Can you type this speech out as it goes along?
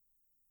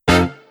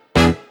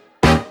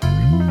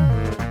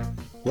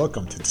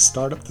Welcome to the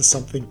Startup to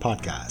Something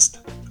podcast.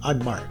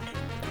 I'm Mark.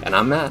 And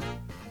I'm Matt.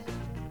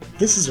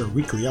 This is our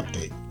weekly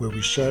update where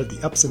we share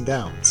the ups and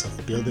downs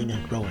of building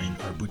and growing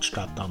our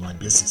bootstrapped online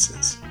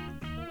businesses.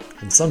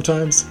 And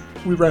sometimes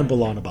we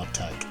ramble on about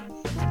tech.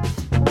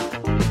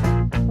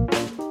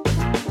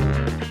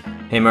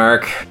 Hey,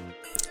 Mark.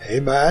 Hey,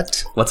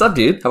 Matt. What's up,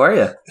 dude? How are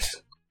you?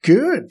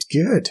 Good.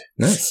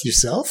 Nice.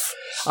 Yourself?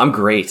 I'm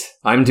great.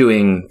 I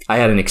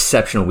had an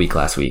exceptional week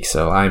last week,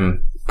 so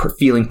I'm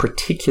feeling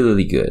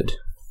particularly good.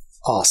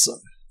 Awesome.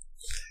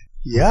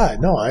 Yeah,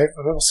 no, I've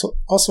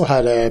also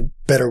had a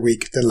better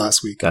week than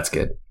last week. That's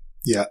good.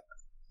 Yeah.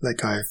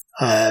 Like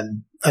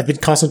I've been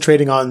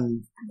concentrating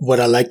on what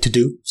I like to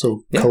do.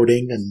 So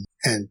coding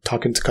and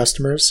talking to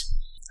customers.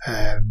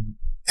 And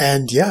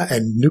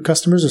new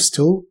customers are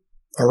still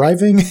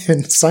arriving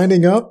and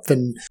signing up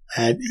and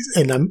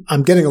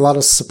I'm getting a lot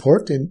of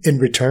support in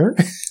return.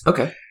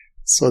 Okay.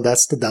 So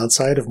that's the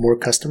downside of more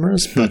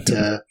customers.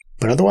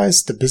 But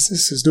otherwise the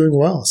business is doing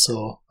well.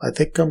 So I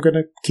think I'm going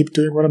to keep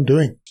doing what I'm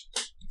doing.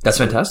 That's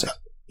fantastic.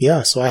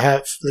 Yeah. So I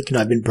have,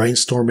 I've been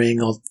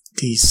brainstorming all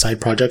these side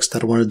projects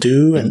that I want to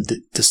do and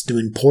this new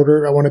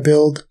importer I want to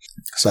build.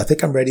 So I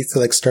think I'm ready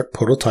to start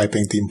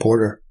prototyping the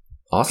importer.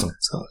 Awesome.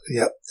 So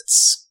yeah,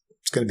 it's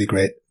going to be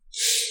great.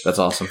 That's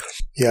awesome.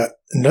 Yeah.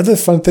 Another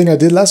fun thing I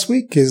did last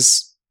week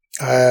is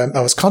I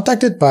was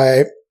contacted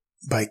by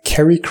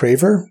Carrie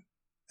Craver.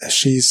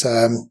 She's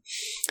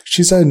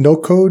a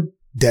no-code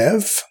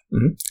dev.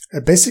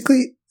 Mm-hmm.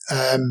 Basically,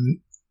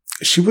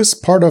 she was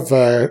part of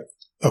a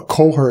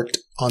cohort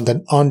on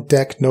the On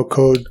Deck No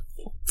Code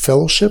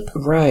Fellowship.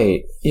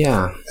 Right.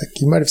 Yeah.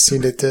 You might have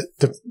seen it.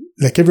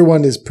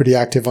 Everyone is pretty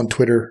active on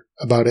Twitter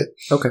about it.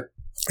 Okay.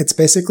 It's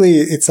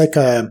like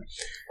a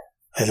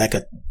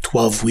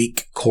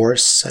 12-week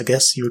course, I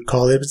guess you would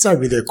call it. It's not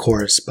really a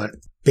course, but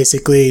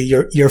basically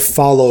you're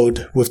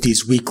followed with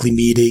these weekly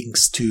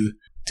meetings to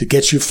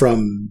get you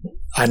from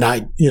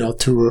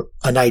to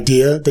an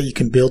idea that you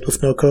can build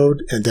with no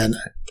code and then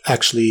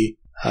actually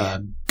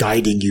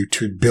guiding you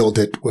to build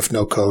it with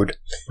no code.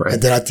 Right.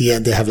 And then at the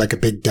end, they have a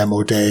big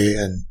demo day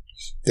and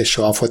they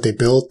show off what they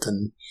built.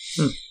 And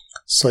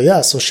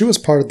so she was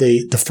part of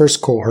the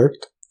first cohort.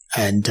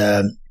 And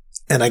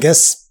I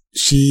guess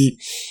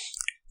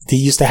they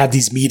used to have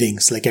these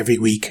meetings every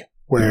week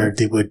where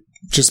they would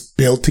just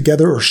build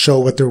together or show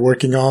what they're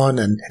working on.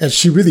 And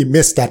she really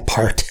missed that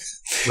part.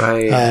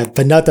 Right.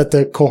 But now that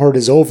the cohort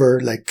is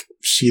over,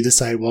 she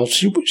decided,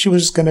 she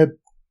was just going to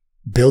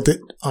build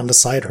it on the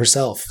side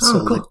herself. Oh,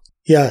 so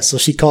cool. So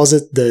she calls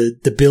it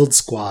the build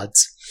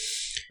squads.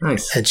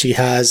 Nice. And she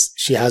has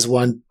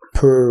one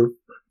per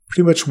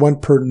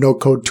no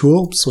code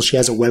tool. So she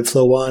has a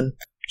Webflow one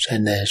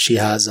and she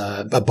has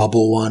a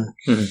Bubble one.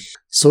 Mm-hmm.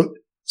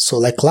 So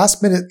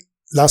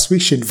last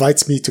week she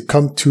invites me to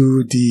come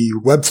to the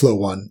Webflow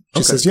one.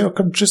 She says,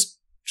 come just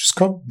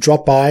come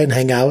drop by and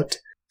hang out.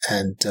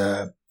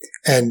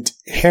 And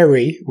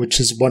Harry,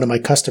 which is one of my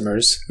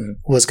customers,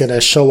 was going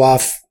to show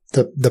off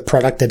the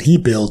product that he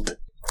built,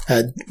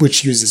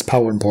 which uses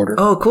Power Importer.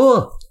 Oh,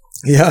 cool.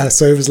 Yeah.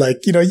 So it was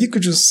you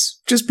could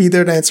just be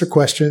there to answer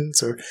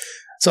questions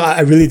so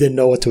I really didn't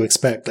know what to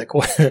expect.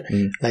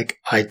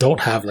 I don't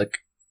have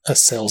a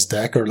sales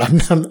deck or I'm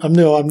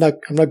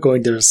not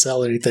going there to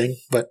sell anything,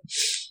 but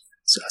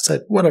so I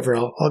said, whatever,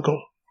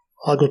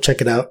 I'll go check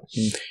it out.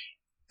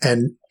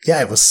 And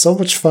yeah, it was so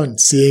much fun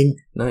seeing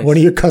one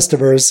of your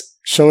customers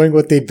showing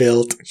what they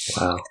built.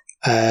 Wow.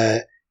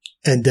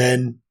 And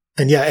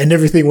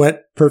everything went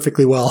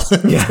perfectly well.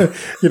 Yeah.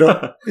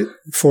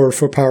 for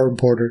Power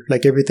Importer,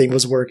 everything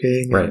was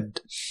working. Right.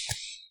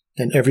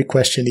 And every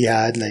question he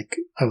had,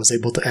 I was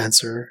able to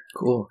answer.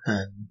 Cool.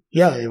 And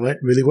yeah, it went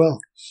really well.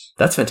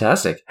 That's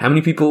fantastic. How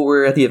many people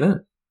were at the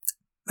event?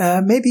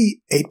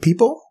 Maybe 8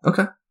 people.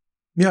 Okay.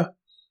 Yeah.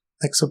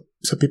 So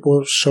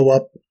people show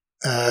up,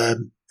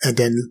 and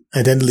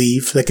then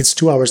leave. It's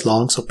 2 hours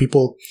long, so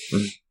people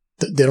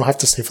they don't have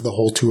to stay for the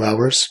whole 2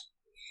 hours.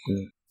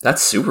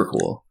 That's super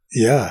cool.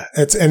 Yeah,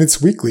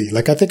 it's weekly.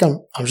 I think I'm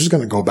just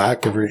gonna go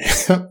back I'm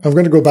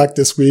gonna go back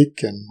this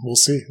week, and we'll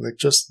see.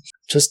 Just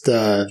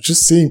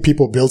seeing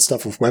people build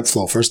stuff with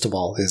Webflow, first of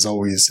all, is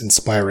always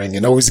inspiring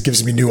and always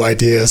gives me new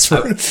ideas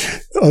for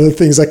other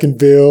things I can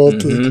build.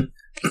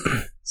 Mm-hmm.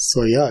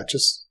 So yeah,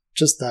 just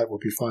that will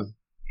be fun.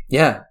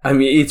 Yeah, I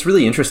mean, it's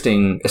really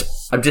interesting.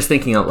 I'm just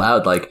thinking out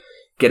loud,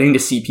 getting to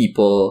see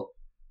people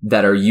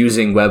that are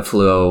using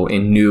Webflow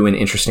in new and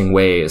interesting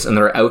ways, and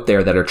that are out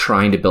there that are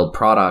trying to build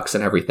products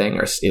and everything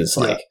is it's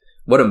like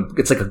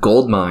a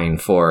gold mine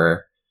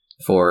for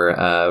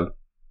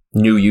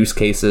new use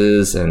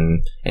cases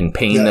and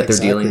pain that they're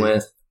dealing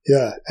with.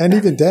 Yeah. And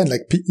even then,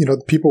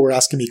 people were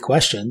asking me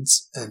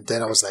questions, and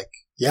then I was like,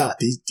 yeah,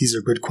 these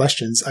are good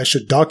questions. I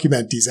should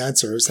document these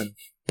answers and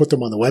put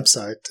them on the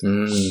website.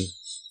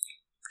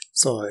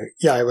 So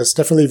yeah, it was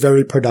definitely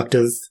very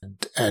productive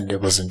and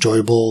it was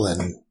enjoyable,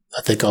 and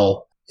I think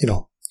I'll,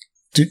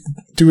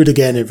 do it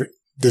again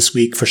this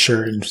week for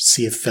sure and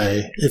see if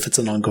it's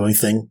an ongoing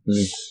thing.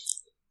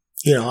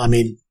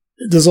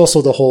 There's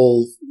also the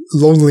whole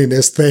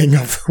loneliness thing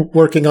of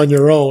working on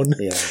your own.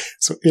 Yeah.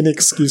 So any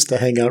excuse to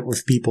hang out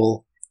with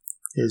people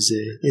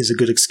is a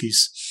good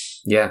excuse.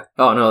 Yeah.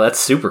 Oh no, that's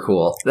super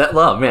cool. That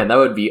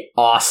would be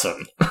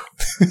awesome.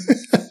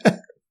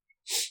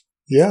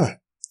 Yeah.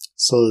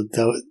 So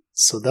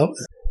that's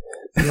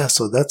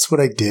what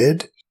I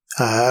did.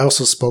 I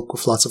also spoke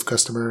with lots of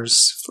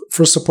customers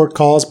for support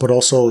calls, but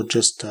also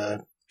just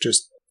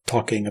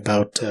talking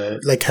about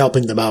like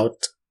helping them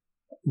out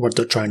what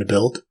they're trying to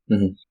build.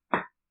 Mm-hmm.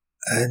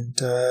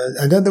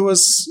 And then there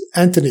was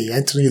Anthony.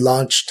 Anthony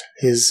launched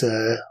his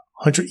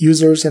 100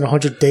 users in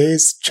 100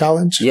 days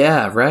challenge.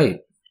 Yeah, right.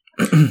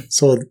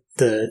 So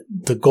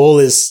the goal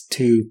is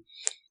to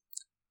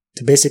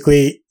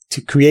basically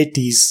to create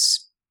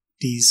these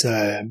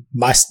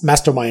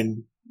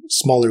mastermind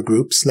smaller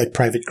groups, like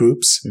private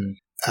groups,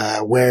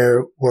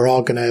 where we're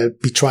all going to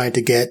be trying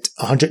to get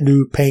 100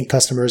 new paying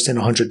customers in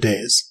 100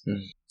 days.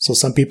 So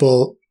some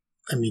people,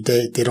 I mean,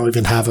 they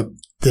don't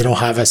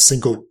have a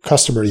single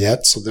customer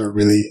yet. So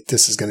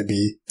this is going to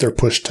be their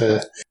push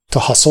to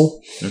hustle.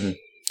 Mm-hmm.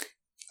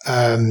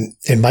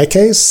 In my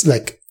case,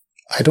 like,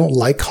 I don't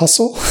like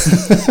hustle.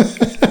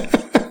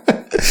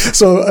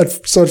 So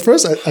at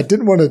first I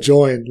didn't want to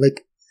join,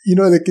 like,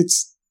 like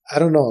I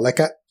don't know, like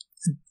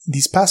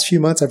these past few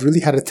months, I've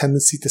really had a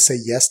tendency to say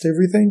yes to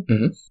everything,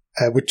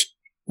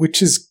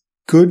 which is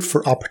good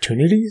for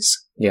opportunities.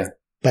 Yeah.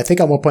 But I think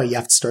at one point you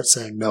have to start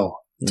saying no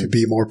to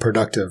be more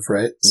productive,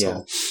 right?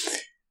 Yeah.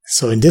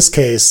 So in this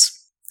case,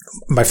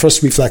 my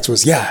first reflex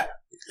was, yeah,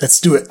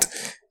 let's do it.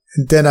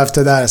 And then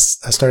after that,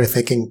 I started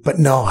thinking, but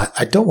no,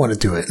 I don't want to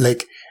do it.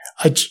 Like,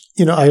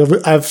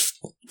 I've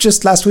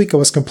just last week I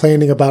was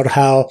complaining about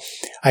how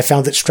I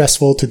found it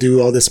stressful to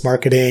do all this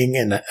marketing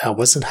and I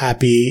wasn't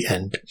happy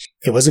and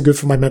it wasn't good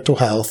for my mental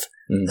health.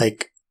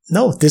 Like,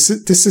 no, this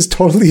is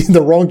totally in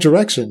the wrong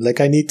direction.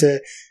 Like, I need to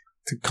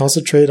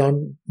concentrate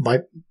on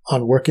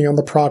working on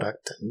the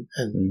product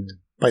and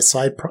my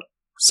side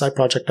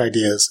project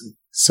ideas.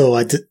 So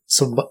I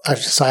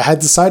had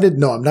decided,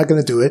 no, I'm not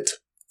going to do it.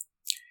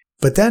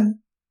 But then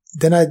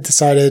I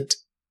decided,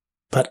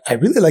 but I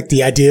really like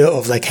the idea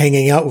of like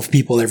hanging out with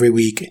people every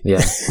week.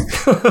 Yeah.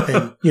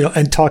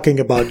 and talking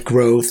about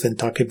growth and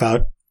talking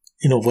about,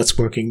 what's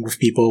working with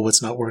people,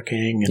 what's not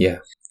working. And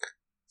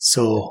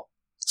So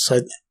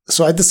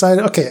I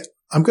decided, okay,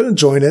 I'm going to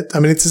join it. I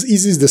mean, it's as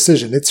easy as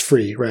decision. It's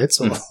free, right?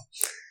 So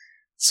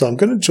I'm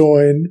going to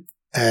join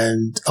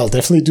and I'll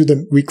definitely do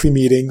the weekly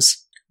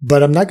meetings,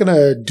 but I'm not going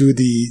to do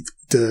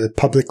the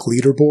public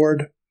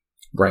leaderboard.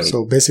 Right.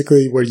 So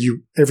basically where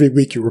every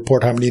week you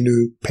report how many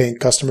new paying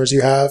customers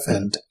you have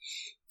and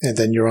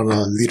then you're on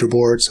a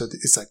leaderboard. So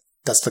it's like,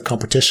 that's the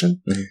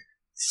competition. Mm-hmm.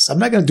 So I'm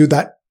not going to do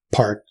that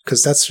part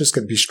because that's just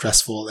going to be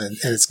stressful and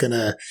it's going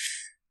to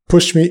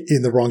push me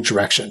in the wrong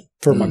direction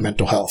for my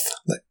mental health.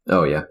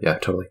 Oh yeah. Yeah,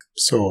 totally.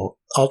 So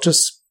I'll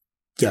just,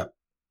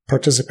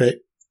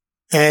 participate.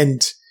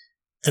 And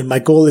my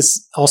goal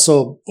is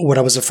also what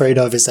I was afraid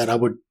of is that I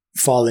would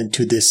fall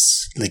into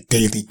this like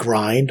daily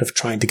grind of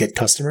trying to get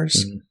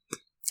customers. Mm-hmm.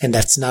 And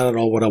that's not at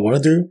all what I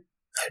want to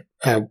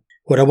do.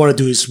 What I want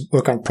to do is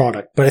work on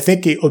product, but I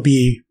think it would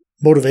be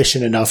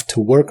motivation enough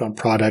to work on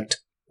product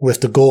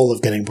with the goal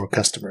of getting more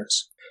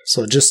customers.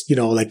 So just,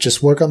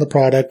 just work on the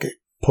product,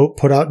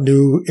 put out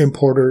new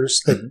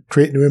importers, like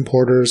create new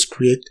importers,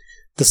 create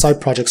the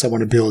side projects I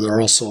want to build are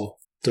also,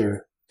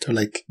 they're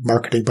like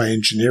marketing by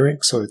engineering.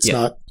 So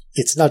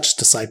it's not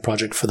just a side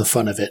project for the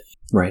fun of it.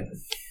 Right.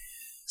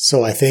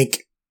 So I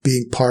think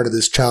being part of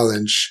this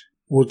challenge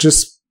will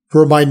just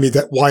remind me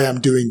that why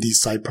I'm doing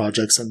these side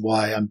projects and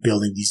why I'm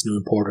building these new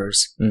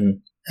importers. Mm-hmm.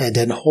 And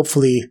then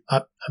hopefully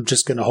I'm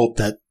just going to hope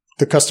that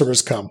the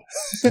customers come.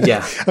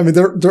 Yeah. I mean,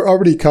 they're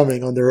already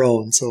coming on their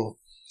own. So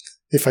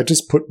if I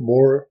just put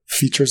more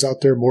features out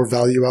there, more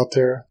value out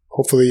there,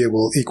 hopefully it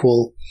will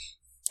equal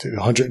to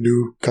 100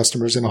 new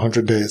customers in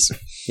 100 days.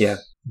 Yeah.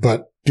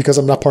 But because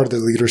I'm not part of the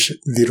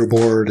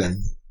leaderboard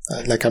and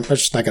I'm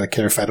just not going to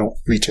care if I don't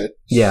reach it.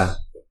 Yeah.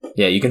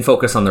 Yeah, you can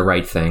focus on the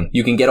right thing.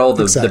 You can get all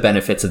the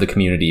benefits of the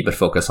community, but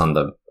focus on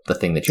the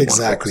thing that you want to focus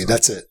on. Exactly,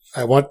 that's it.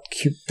 I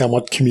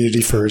want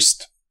community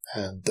first,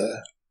 and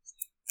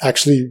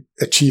actually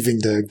achieving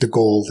the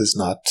goal is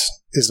not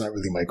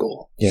really my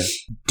goal. Yeah.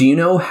 Do you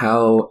know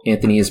how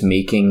Anthony is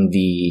making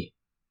the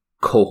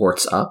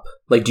cohorts up?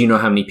 Like, do you know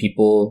how many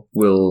people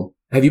will?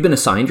 Have you been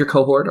assigned your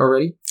cohort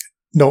already?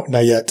 No,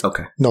 not yet.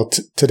 Okay. No,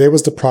 today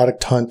was the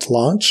Product Hunt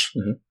launch,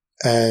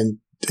 and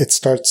it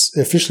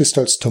officially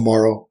starts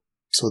tomorrow.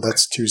 So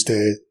that's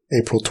Tuesday,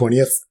 April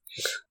 20th.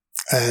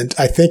 And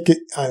I think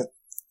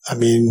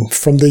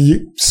from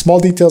the small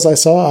details I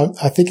saw,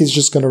 I think it's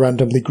just going to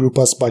randomly group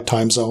us by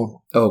time zone.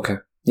 Oh, okay.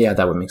 Yeah,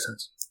 that would make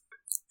sense.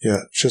 Yeah,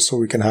 just so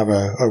we can have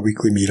a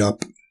weekly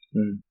meetup.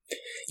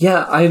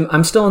 Yeah,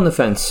 I'm still on the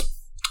fence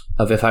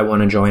of if I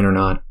want to join or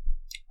not.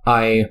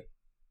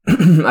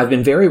 I've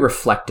been very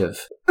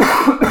reflective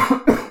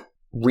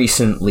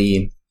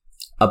recently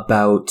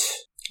about,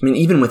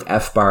 even with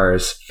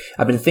F-bars,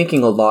 I've been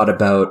thinking a lot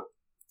about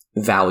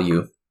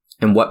value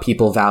and what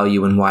people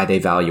value and why they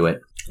value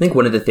it. think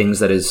one of the things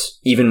that is,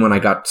 even when I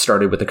got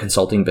started with the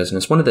consulting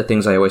business, one of the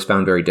things I always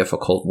found very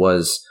difficult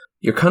was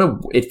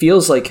it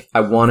feels like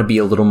I want to be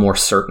a little more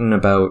certain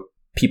about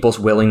people's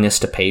willingness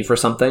to pay for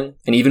something.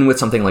 And even with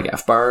something like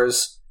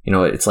FBARs,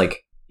 it's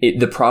like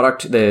the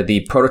product,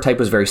 the prototype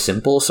was very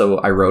simple. So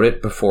I wrote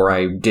it before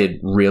I did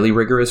really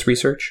rigorous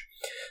research.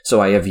 So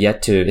I have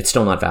yet to, it's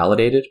still not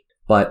validated,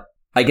 but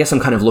I guess I'm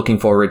kind of looking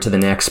forward to the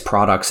next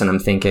products, and I'm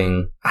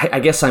thinking, I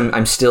guess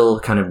I'm still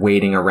kind of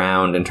waiting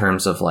around in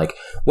terms of like,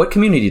 what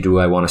community do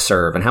I want to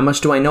serve, and how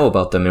much do I know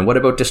about them, and what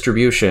about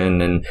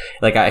distribution? And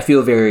like, I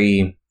feel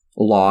very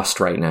lost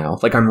right now.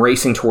 Like, I'm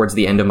racing towards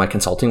the end of my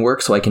consulting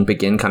work so I can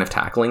begin kind of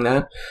tackling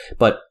that.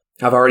 But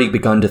I've already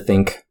begun to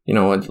think,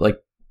 like,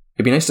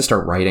 it'd be nice to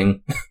start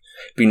writing.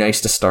 It'd be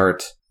nice to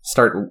start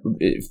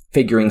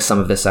figuring some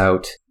of this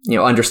out,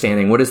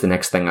 understanding what is the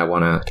next thing I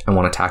want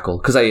to tackle.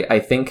 Because I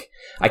think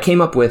I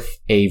came up with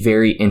a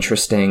very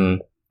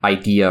interesting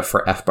idea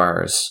for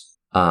FBARs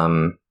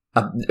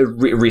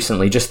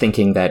recently, just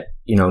thinking that,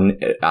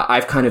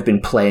 I've kind of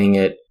been playing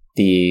it,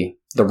 the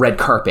red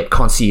carpet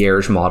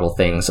concierge model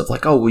things of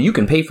like, oh, well, you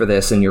can pay for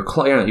this and your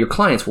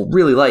clients will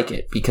really like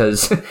it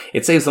because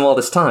it saves them all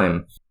this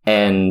time.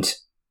 And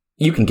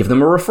you can give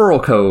them a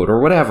referral code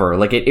or whatever.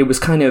 Like it was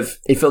kind of,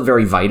 it felt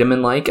very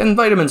vitamin-like, and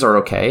vitamins are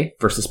okay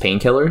versus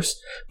painkillers,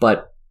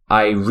 but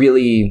I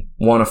really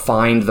want to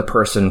find the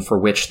person for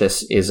which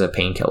this is a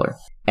painkiller.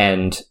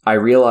 And I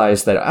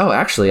realized that,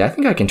 actually, I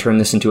think I can turn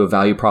this into a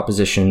value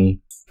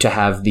proposition to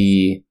have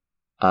the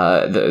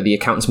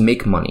accountants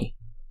make money.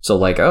 So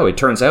like, it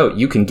turns out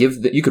you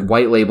could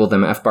white label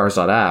them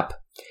FBARs.app,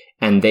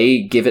 and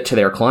they give it to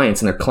their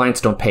clients, and their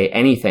clients don't pay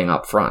anything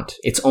up front.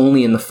 It's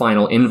only in the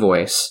final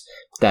invoice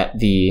that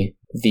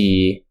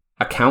the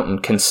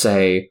accountant can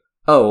say,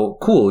 oh,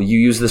 cool, you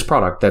use this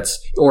product.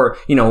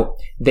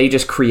 They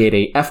just create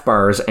a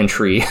FBARs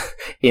entry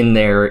in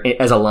there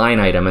as a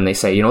line item, and they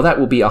say, that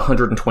will be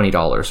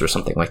 $120 or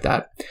something like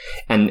that.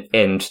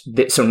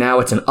 So now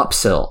it's an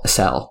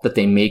upsell that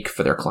they make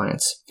for their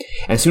clients.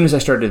 And as soon as I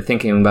started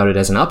thinking about it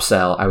as an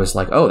upsell, I was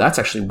like, oh, that's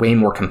actually way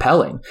more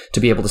compelling to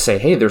be able to say,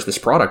 hey, there's this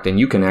product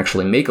and you can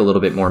actually make a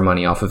little bit more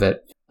money off of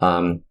it.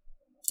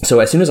 So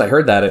as soon as I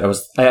heard that,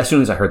 as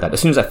soon as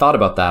I thought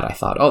about that, I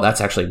thought, oh, that's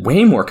actually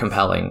way more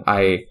compelling.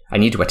 I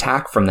need to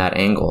attack from that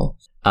angle.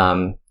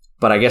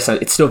 But I guess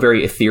it's still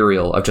very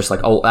ethereal of just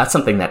like, oh, that's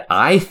something that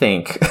I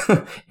think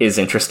is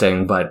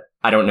interesting, but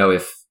I don't know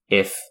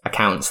if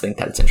accountants think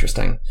that it's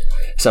interesting.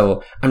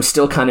 So I'm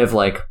still kind of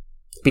like,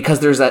 because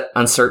there's that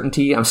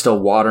uncertainty, I'm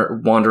still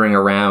wandering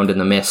around in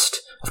the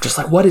mist of just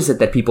like, what is it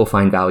that people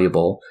find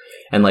valuable?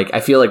 And like, I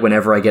feel like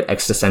whenever I get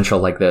existential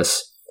like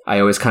this, I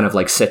always kind of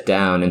like sit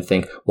down and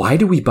think, why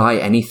do we buy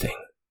anything?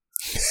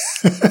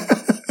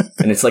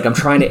 And it's like, I'm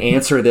trying to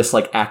answer this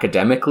like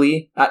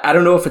academically. I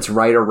don't know if it's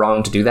right or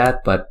wrong to do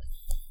that, but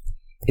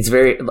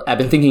I've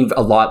been thinking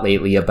a lot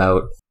lately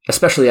about,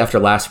 especially after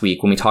last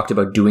week when we talked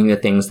about doing the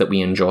things that we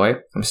enjoy. I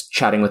was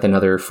chatting with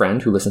another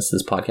friend who listens to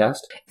this podcast,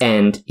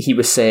 and he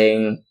was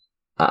saying,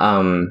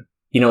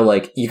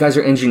 like, you guys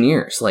are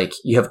engineers, like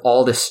you have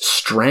all this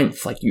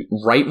strength, like you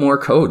write more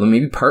code, then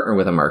maybe partner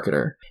with a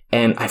marketer.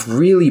 And I've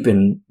really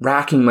been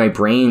racking my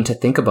brain to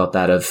think about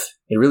that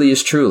it really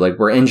is true. Like,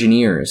 we're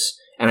engineers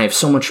and I have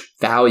so much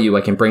value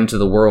I can bring to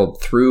the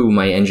world through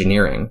my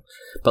engineering.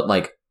 But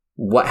like,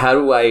 how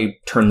do I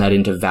turn that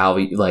into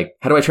value? Like,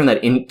 how do I turn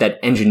that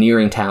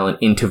engineering talent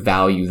into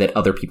value that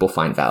other people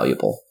find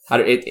valuable? I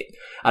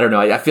don't know.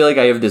 I feel like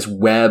I have this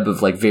web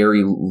of like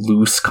very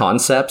loose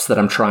concepts that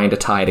I'm trying to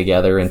tie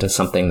together into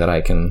something that I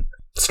can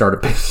start a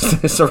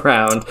business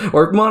around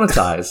or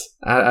monetize.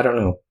 I don't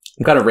know.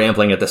 I'm kind of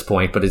rambling at this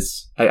point, but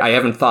I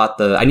haven't thought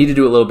I need to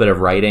do a little bit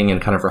of writing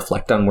and kind of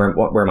reflect on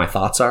where my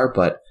thoughts are,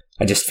 but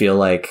I just feel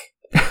like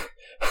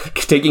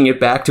taking it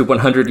back to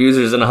 100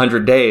 users in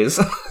 100 days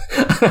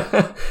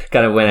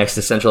kind of went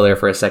existential there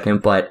for a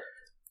second, but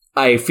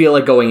I feel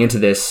like going into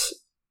this,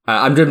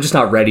 I'm just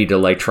not ready to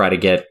like try to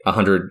get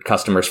 100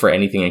 customers for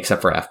anything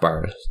except for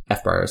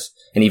FBARs.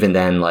 And even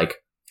then, like,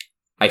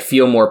 I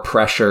feel more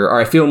pressure, or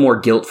I feel more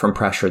guilt from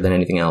pressure than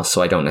anything else.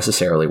 So I don't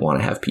necessarily want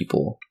to have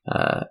people.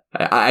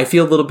 I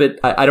feel a little bit,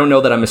 I don't know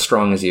that I'm as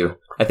strong as you.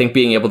 I think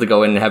being able to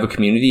go in and have a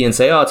community and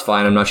say, oh, it's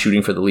fine, I'm not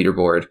shooting for the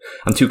leaderboard.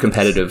 I'm too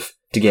competitive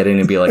to get in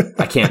and be like,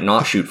 I can't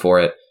not shoot for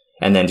it.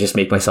 And then just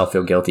make myself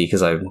feel guilty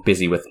because I'm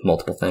busy with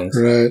multiple things.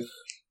 Right.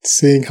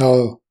 Seeing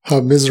how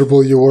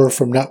miserable you were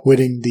from not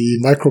winning the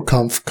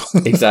microconf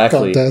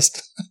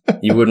contest.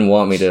 You wouldn't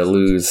want me to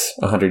lose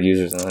 100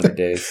 users in 100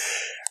 days.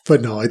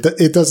 But no,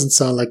 it doesn't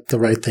sound like the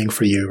right thing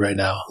for you right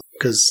now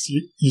because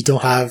you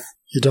don't have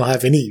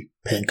any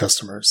paying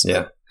customers.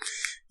 Yeah,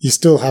 you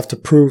still have to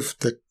prove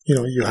that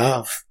you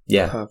have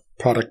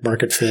product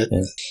market fit.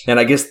 Yeah. And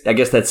I guess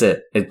that's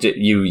it.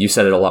 You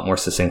said it a lot more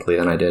succinctly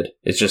than I did.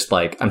 It's just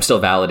like I'm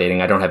still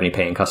validating. I don't have any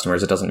paying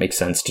customers. It doesn't make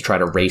sense to try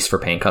to race for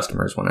paying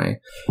customers when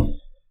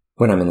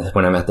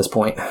I'm at this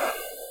point.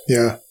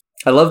 Yeah.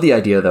 I love the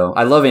idea, though.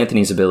 I love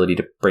Anthony's ability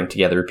to bring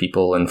together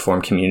people and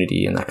form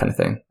community and that kind of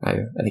thing. I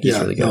think he's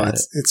really good at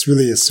it. It's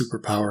really a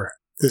superpower.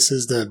 this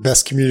is the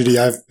best community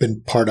I've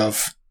been part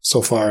of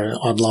so far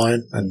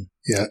online. And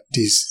yeah,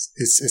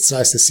 it's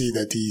nice to see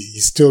that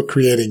he's still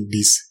creating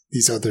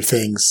these other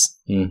things.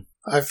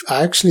 I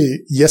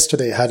actually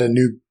yesterday had a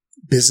new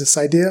business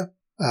idea.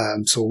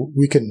 So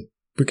we can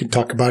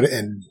talk about it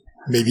and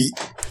maybe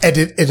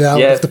edit it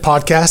out of the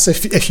podcast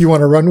if you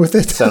want to run with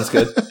it. Sounds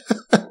good.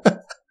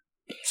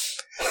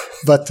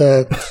 But,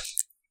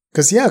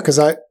 cause this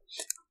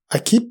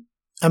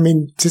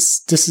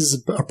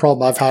is a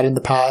problem I've had in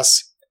the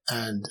past,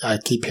 and I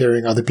keep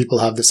hearing other people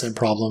have the same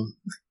problem.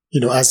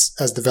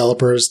 As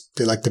developers,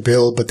 they like to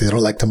build, but they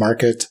don't like to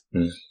market.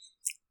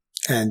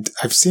 And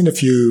I've seen a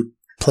few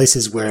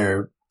places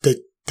where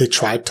they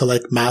tried to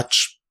like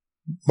match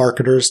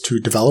marketers to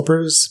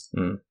developers,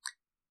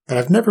 but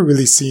I've never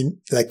really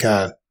seen like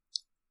a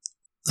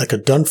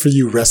done for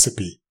you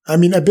recipe. I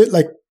mean, a bit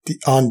like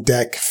the On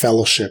Deck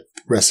Fellowship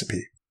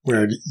recipe,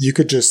 where you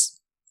could just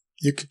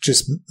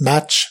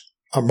match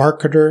a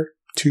marketer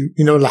to,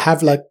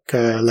 have like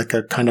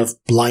a kind of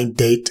blind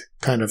date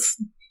kind of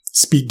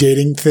speed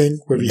dating thing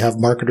where we have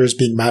marketers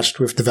being matched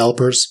with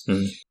developers.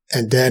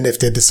 And then if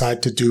they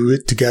decide to do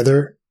it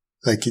together,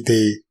 like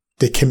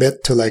they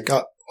commit to like,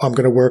 I'm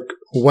going to work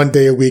 1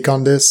 day a week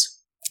on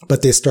this,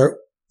 but they start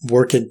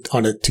working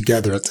on it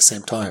together at the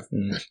same time.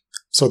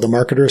 So the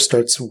marketer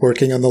starts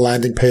working on the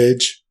landing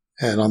page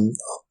and on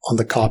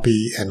the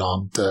copy and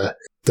on the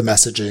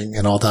messaging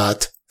and all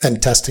that,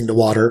 and testing the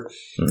water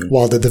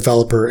while the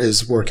developer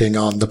is working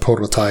on the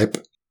prototype.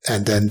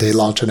 And then they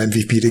launch an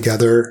MVP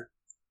together.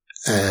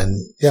 And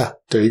yeah,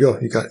 there you go.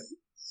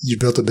 You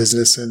built a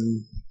business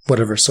in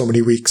whatever, so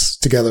many weeks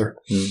together.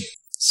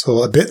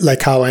 So a bit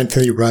like how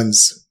Anthony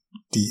runs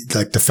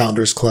the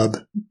Founders Club.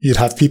 You'd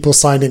have people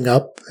signing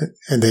up,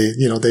 and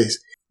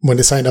when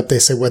they sign up, they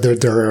say whether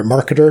they're a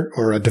marketer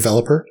or a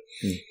developer.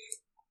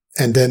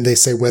 And then they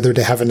say whether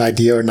they have an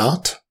idea or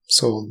not.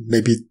 So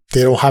maybe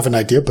they don't have an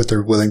idea, but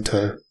they're willing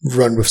to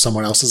run with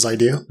someone else's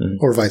idea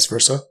or vice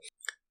versa.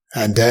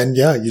 And then,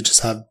 you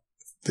just have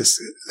this,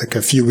 like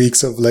a few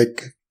weeks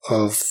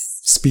of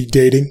speed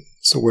dating.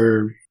 So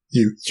where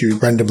you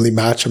randomly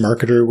match a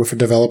marketer with a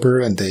developer,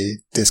 and they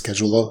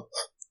schedule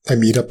a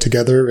meetup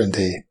together, and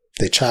they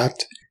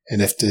chat.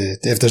 And if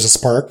there's a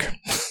spark,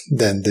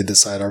 then they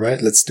decide, all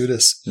right, let's do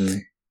this.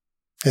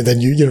 And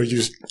then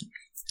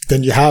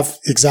you have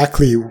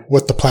exactly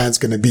what the plan's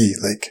going to be.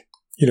 Like,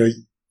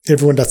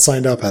 everyone that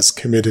signed up has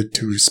committed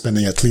to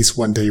spending at least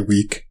 1 day a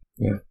week.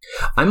 Yeah.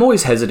 I'm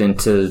always hesitant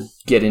to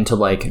get into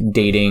like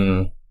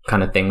dating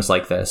kind of things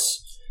like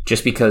this,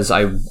 just because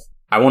I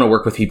want to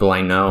work with people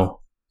I know.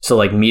 So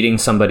like meeting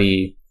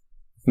somebody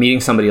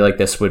like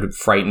this would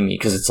frighten me,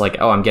 because it's like,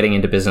 oh, I'm getting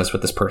into business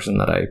with this person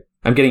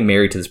I'm getting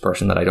married to this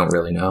person that I don't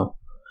really know.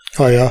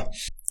 Oh yeah.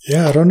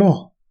 Yeah, I don't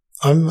know.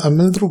 I'm a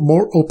little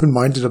more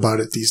open-minded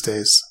about it these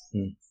days.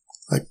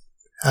 Like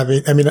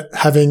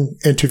having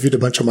interviewed a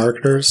bunch of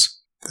marketers,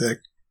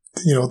 there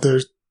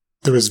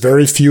was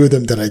very few of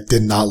them that I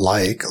did not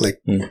like.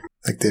 Like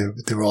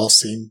they all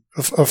seem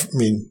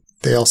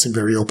they all seem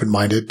very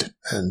open-minded,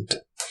 and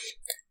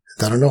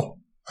I don't know.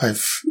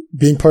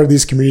 Being part of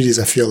these communities,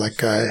 I feel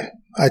like I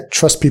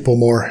trust people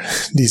more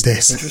these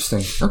days.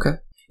 Interesting. Okay.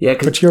 Yeah.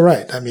 But you're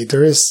right. I mean,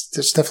 there's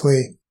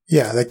definitely,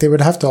 like they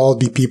would have to all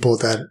be people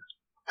that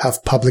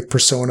have public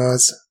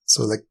personas.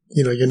 So like,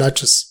 you're not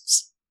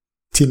just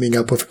teaming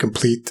up with a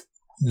complete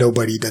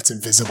nobody that's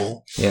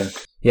invisible. Yeah.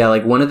 Yeah.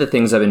 Like one of the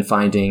things I've been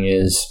finding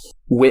is,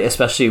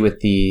 especially with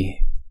the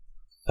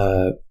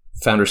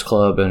Founders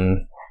Club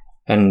and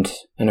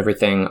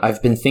everything,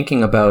 I've been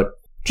thinking about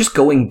just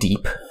going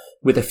deep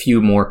with a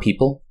few more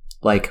people.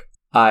 Like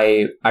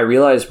I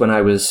realized when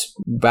I was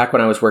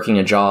working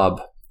a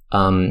job,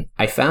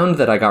 I found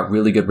that I got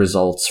really good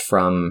results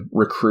from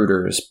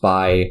recruiters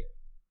by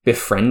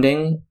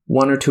befriending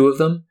one or two of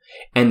them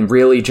and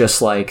really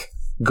just like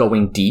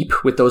going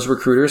deep with those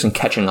recruiters and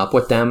catching up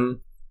with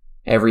them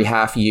every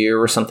half year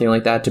or something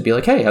like that, to be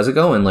like, hey, how's it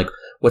going? Like,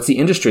 what's the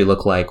industry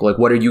look like? Like,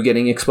 what are you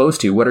getting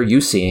exposed to? What are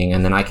you seeing?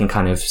 And then I can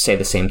kind of say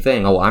the same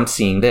thing. Oh, I'm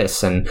seeing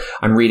this, and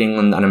I'm reading,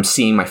 and I'm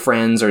seeing my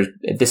friends, or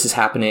this is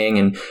happening,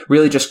 and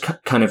really just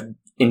kind of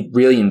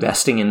really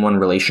investing in one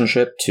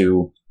relationship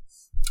to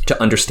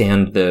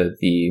understand the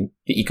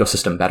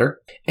ecosystem better.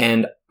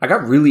 And I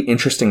got really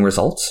interesting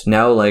results.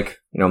 Now, like,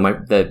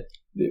 the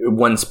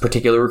one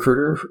particular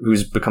recruiter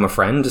who's become a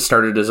friend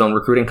started his own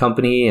recruiting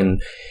company,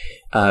 and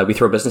we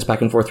throw business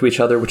back and forth to each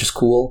other, which is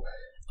cool.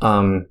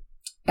 But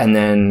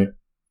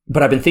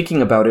I've been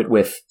thinking about it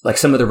with like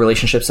some of the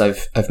relationships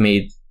I've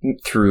made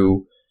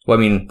through,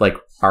 like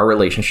our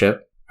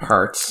relationship,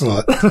 Hearts,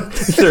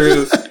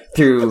 through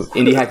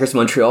Indie Hackers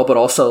Montreal, but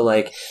also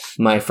like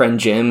my friend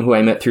Jim, who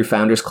I met through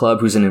Founders Club,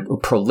 who's a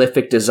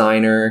prolific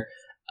designer,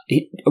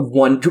 a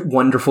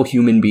wonderful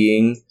human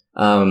being.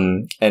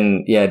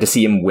 And yeah, to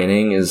see him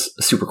winning is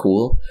super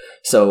cool.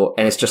 So,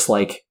 and it's just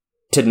like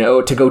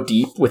to go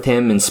deep with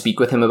him and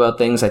speak with him about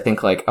things. I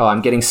think like, oh,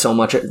 I'm getting so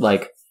much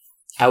like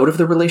out of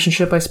the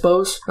relationship, I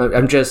suppose.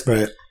 I'm just,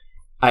 right.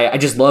 I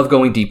just love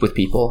going deep with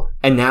people.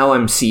 And now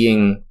I'm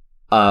seeing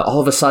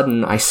all of a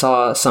sudden I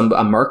saw a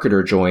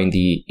marketer join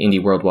the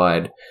Indie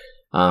Worldwide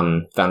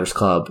Founders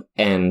Club,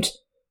 and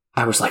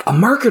I was like, a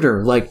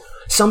marketer, like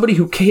somebody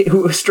who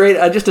was straight.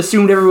 I just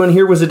assumed everyone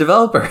here was a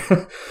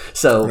developer.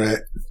 So Right.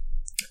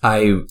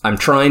 I'm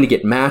trying to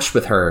get matched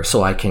with her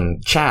so I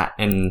can chat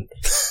and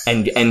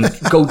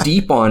go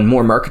deep on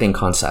more marketing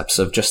concepts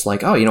of just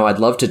like, oh, I'd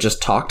love to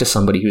just talk to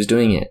somebody who's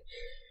doing it.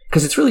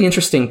 Because it's really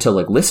interesting to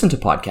like listen to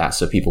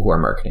podcasts of people who are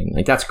marketing.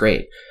 Like that's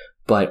great.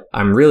 But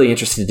I'm really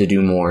interested to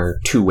do more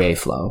two-way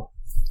flow.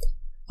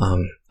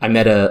 I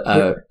met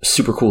a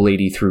super cool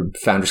lady through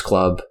Founders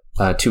Club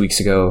 2 weeks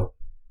ago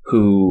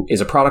who is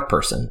a product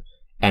person,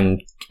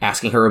 and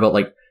asking her about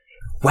like,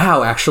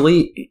 wow,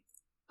 actually,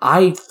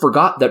 I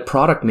forgot that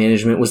product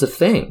management was a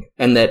thing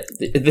and that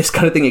this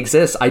kind of thing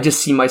exists. I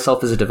just see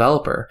myself as a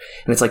developer.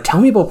 And it's like,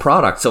 tell me about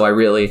product. So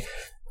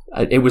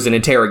it was an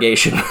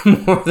interrogation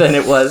more than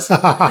it was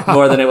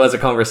a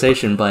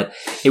conversation, but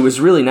it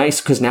was really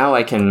nice because now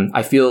I can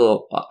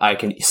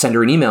send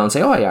her an email and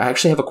say, oh, I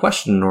actually have a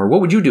question, or what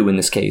would you do in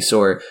this case?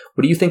 Or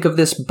what do you think of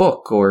this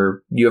book?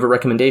 Or do you have a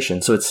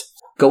recommendation? So it's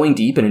going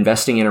deep and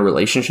investing in a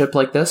relationship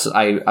like this.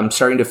 I'm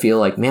starting to feel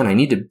like, man, I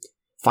need to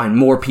find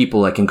more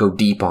people I can go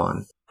deep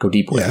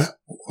with. Yeah.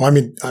 Well, I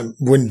mean,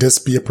 wouldn't this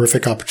be a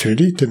perfect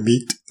opportunity to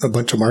meet a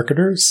bunch of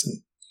marketers?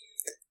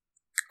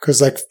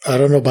 Because, like, I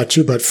don't know about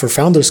you, but for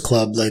Founders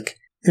Club, like,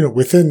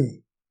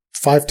 within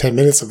 5-10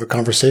 minutes of a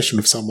conversation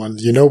with someone,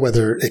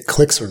 whether it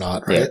clicks or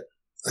not, right?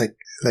 Yeah.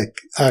 Like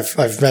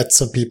I've met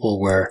some people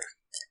where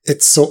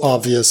it's so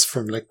obvious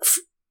from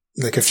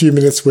like a few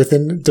minutes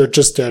within, they're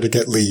just there to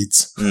get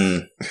leads,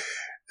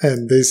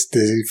 and they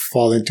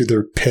fall into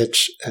their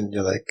pitch, and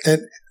you're like,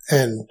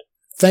 and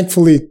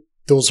thankfully,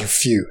 those are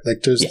few.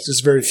 Like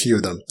there's very few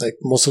of them. Like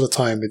most of the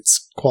time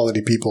it's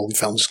quality people in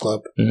Founders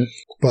Club. Mm-hmm.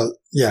 But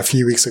yeah, a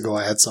few weeks ago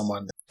I had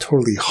someone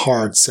totally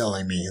hard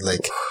selling me,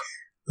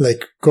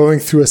 like going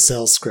through a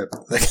sales script.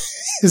 Like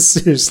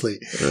seriously.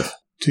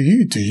 Do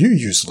you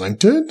use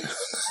LinkedIn?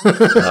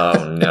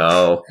 Oh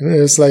no. And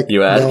it's like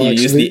you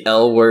use the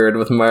L word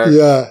with Mark.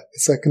 Yeah.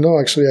 It's like, no,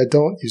 actually I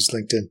don't use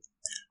LinkedIn.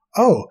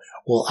 Oh,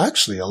 well,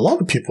 actually, a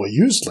lot of people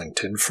use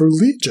LinkedIn for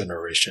lead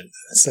generation.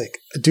 It's like,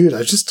 dude,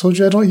 I just told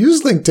you I don't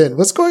use LinkedIn.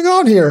 What's going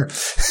on here?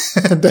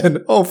 And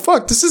then, oh,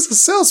 fuck, this is a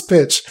sales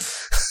pitch.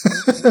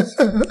 I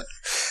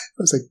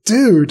was like,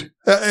 dude,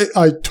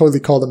 I totally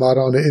called him out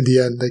on it in the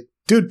end. Like,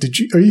 dude,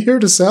 are you here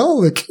to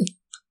sell? Like,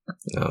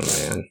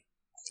 oh, man.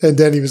 And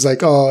then he was like,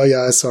 oh,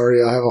 yeah,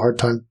 sorry, I have a hard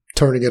time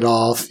turning it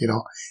off,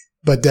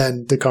 But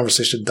then the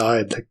conversation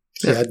died. Like,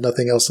 he had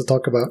nothing else to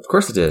talk about. Of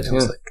course it did.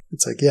 Yeah.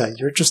 It's like, yeah,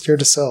 you're just here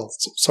to sell.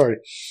 So, sorry.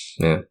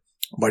 Yeah.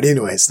 But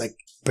anyways,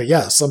 but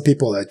yeah, some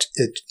people it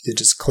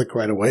just click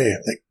right away.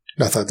 Like,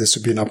 I thought this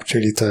would be an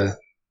opportunity to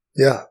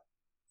give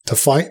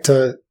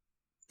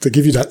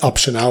you that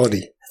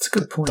optionality. That's a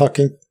good point.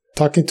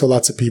 Talking to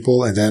lots of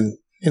people, and then,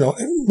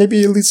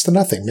 maybe it leads to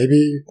nothing.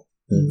 Maybe,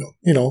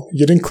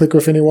 you didn't click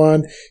with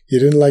anyone.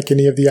 You didn't like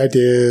any of the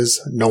ideas.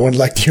 No one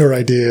liked your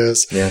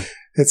ideas. Yeah.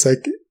 It's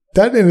like,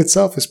 that in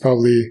itself is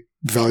probably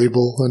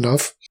valuable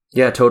enough.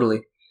 Yeah,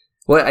 totally.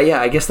 Well, yeah,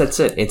 I guess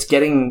that's it. It's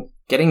getting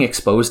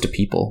exposed to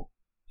people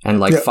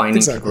and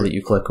finding people that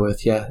you click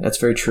with. Yeah, that's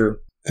very true.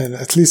 And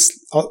at least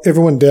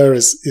everyone there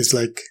is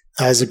like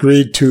has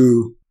agreed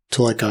to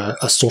like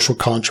a social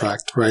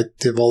contract, right?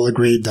 They've all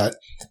agreed that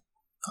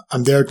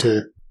I'm there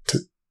to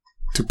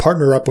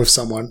partner up with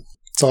someone.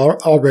 So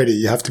already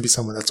you have to be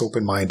someone that's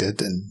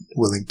open-minded and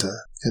willing to,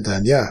 and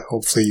then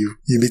hopefully you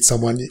meet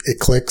someone, it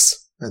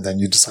clicks, and then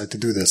you decide to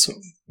do this. So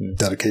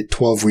dedicate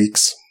 12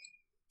 weeks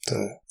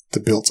to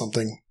build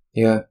something.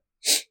 Yeah.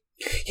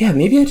 Yeah,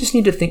 maybe I just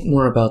need to think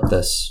more about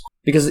this.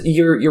 Because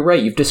you're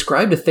right. You've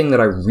described a thing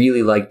that I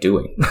really like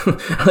doing.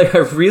 Like, I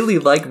really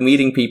like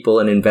meeting people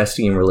and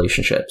investing in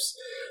relationships.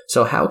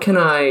 So how can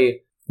I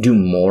do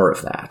more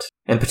of that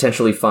and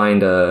potentially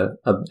find a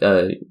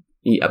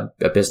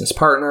business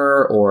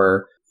partner,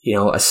 or,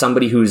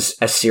 somebody who's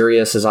as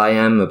serious as I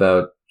am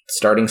about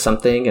starting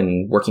something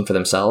and working for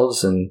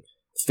themselves, and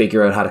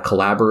figure out how to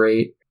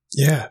collaborate.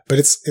 Yeah, but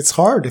it's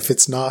hard if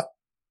it's not,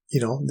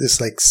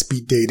 this like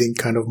speed dating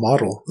kind of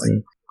model.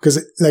 Like,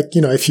 because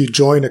if you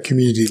join a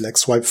community like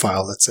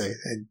SwipeFile, let's say,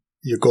 and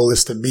your goal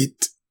is to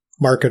meet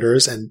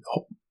marketers, and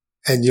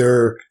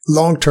your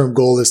long-term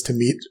goal is to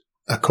meet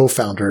a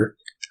co-founder,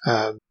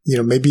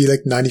 maybe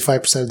like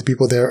 95% of the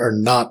people there are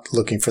not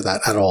looking for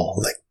that at all.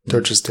 Like,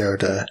 they're just there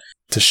to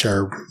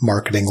share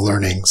marketing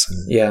learnings.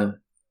 And yeah.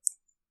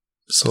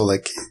 So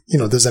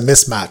there's a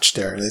mismatch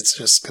there. It's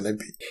just going to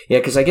be. Yeah,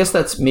 because I guess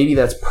that's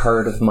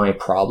part of my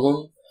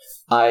problem.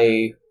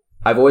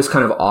 I've always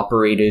kind of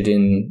operated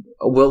in,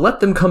 well, let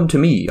them come to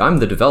me. I'm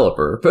the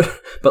developer. But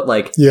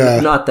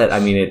not that,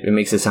 it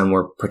makes it sound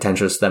more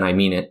pretentious than I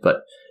mean it,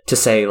 but to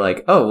say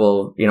like, oh,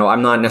 well,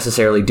 I'm not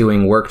necessarily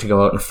doing work to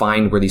go out and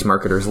find where these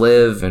marketers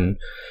live and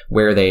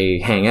where they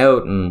hang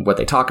out and what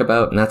they talk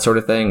about and that sort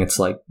of thing. It's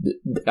like,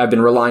 I've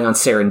been relying on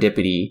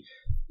serendipity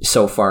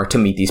so far to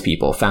meet these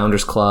people.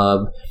 Founders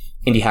Club,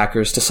 Indie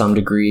Hackers to some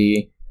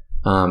degree,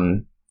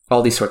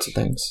 all these sorts of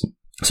things.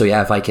 So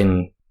yeah, if I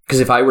can Because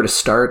if I were to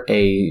start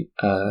a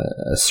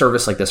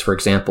service like this, for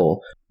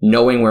example,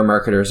 knowing where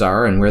marketers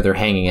are and where they're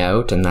hanging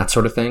out and that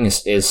sort of thing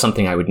is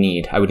something I would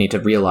need. I would need to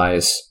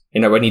realize,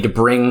 I would need to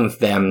bring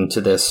them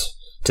to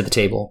the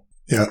table.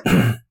 Yeah.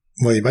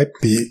 Well, you might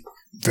be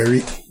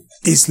very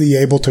easily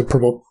able to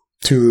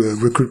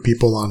recruit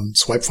people on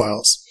swipe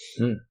files.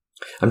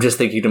 I'm just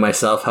thinking to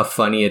myself how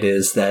funny it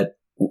is that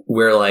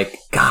we're like,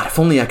 God, if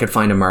only I could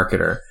find a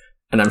marketer.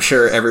 And I'm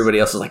sure everybody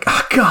else is like,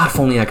 oh, God, if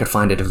only I could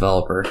find a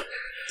developer.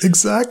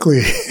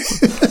 Exactly.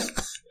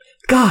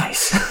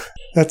 Guys.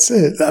 That's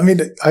it. I mean,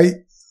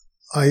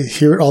 I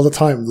hear it all the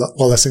time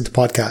while listening to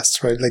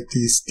podcasts, right? Like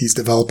these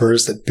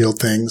developers that build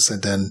things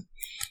and then,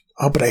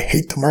 oh, but I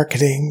hate the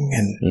marketing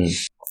and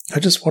I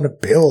just want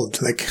to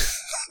build. Like,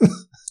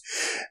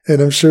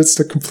 and I'm sure it's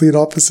the complete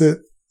opposite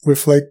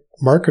with like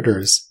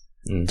marketers.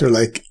 They're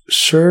like,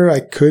 sure,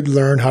 I could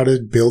learn how to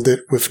build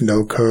it with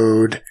no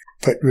code,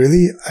 but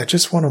really, I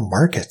just want to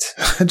market.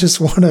 I just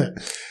want to,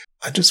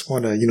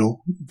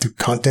 do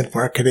content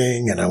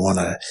marketing, and I want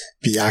to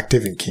be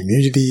active in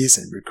communities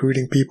and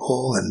recruiting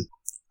people. And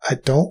I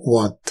don't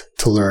want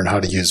to learn how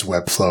to use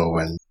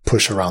Webflow and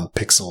push around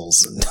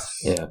pixels and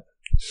yeah.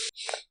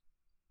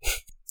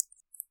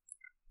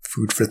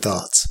 Food for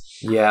thoughts.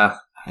 Yeah.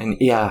 And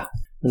yeah,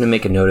 I'm going to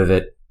make a note of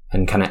it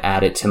and kind of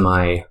add it to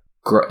my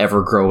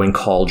ever-growing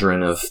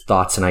cauldron of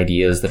thoughts and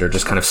ideas that are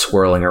just kind of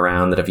swirling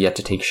around that have yet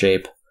to take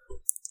shape.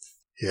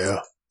 Yeah.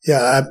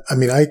 Yeah. I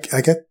mean, I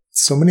get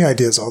so many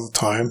ideas all the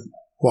time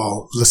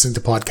while listening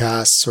to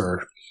podcasts,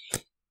 or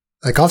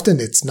like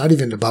often it's not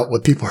even about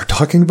what people are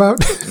talking about.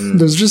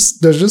 There's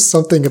just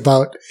something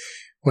about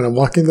when I'm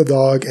walking the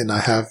dog and I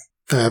have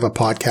a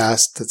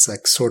podcast that's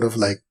like sort of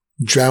like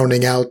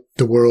drowning out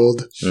the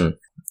world.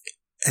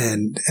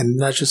 And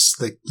I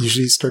just like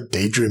usually start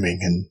daydreaming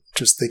and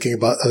just thinking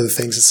about other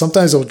things. And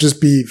sometimes it'll just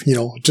be,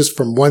 just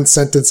from one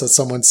sentence that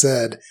someone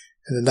said,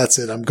 and then that's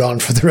it. I'm gone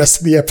for the rest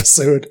of the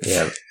episode.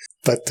 Yeah.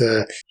 But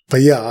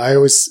yeah,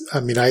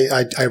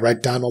 I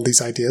write down all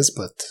these ideas,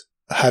 but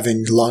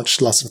having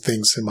launched lots of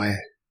things in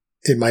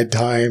my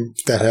time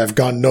that have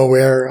gone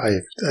nowhere,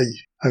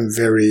 I'm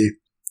very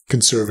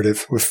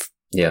conservative with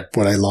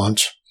what I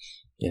launch.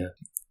 Yeah.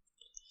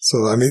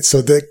 So, I mean,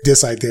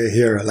 this idea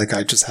here, like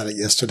I just had it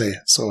yesterday.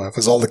 So I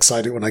was all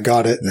excited when I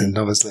got it, and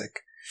I was like,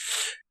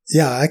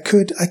 yeah, I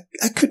could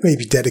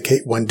maybe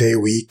dedicate one day a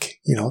week,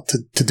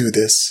 to do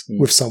this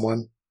with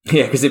someone.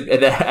 Yeah, because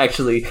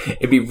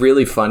it'd be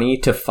really funny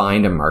to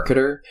find a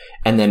marketer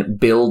and then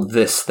build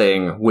this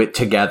thing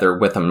together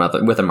with a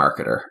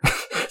marketer.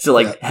 So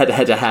like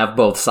had to have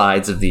both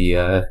sides of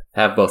the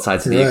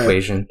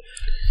equation.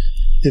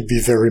 It'd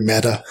be very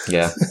meta.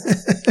 Yeah.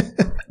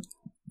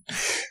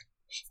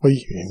 Well,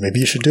 maybe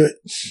you should do it.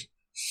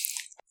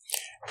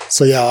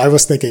 So yeah, I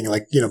was thinking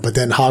like, but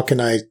then how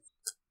can I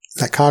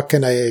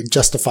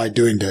justify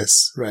doing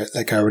this, right?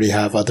 Like I already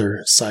have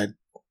other side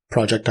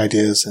project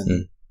ideas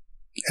and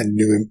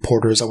new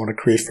importers I want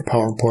to create for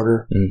Power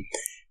Importer.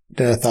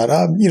 Then I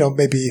thought,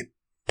 maybe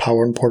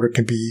Power Importer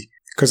can be,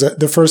 because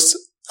the first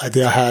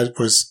idea I had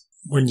was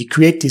when you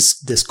create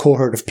this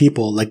cohort of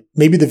people, like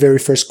maybe the very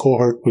first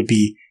cohort would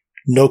be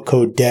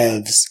no-code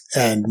devs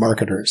and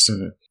marketers.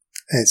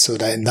 And so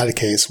that in that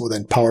case, well,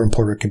 then Power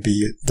Importer can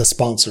be the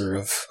sponsor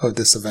of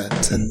this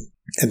event. And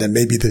then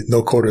maybe the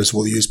no-coders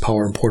will use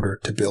Power Importer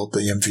to build the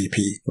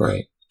MVP.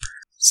 Right.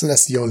 So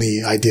that's the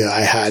only idea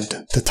I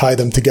had to tie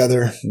them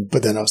together.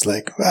 But then I was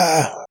like,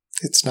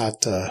 it's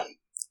not,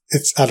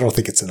 I don't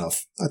think it's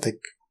enough. I think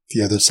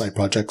the other side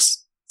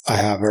projects I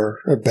have are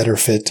a better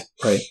fit.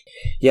 Right.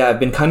 Yeah,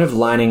 I've been kind of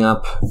lining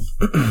up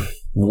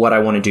what I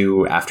want to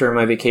do after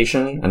my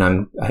vacation. And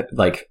I'm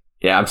like,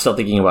 I'm still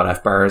thinking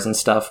about FBARs and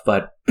stuff.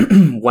 But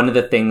one of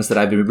the things that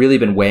I've really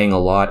been weighing a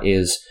lot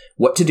is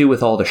what to do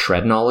with all the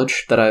shred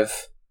knowledge that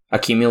I've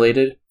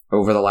accumulated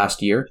over the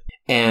last year.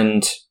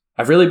 And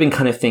I've really been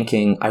kind of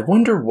thinking, I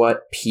wonder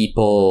what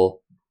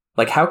people,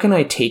 like, how can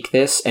I take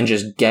this and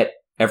just get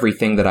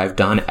everything that I've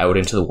done out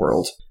into the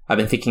world? I've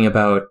been thinking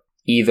about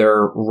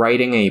either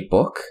writing a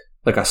book,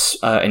 like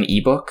an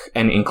ebook,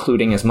 and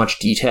including as much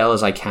detail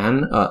as I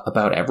can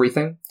about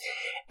everything.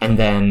 And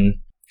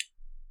then,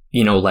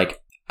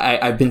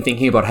 I've been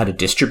thinking about how to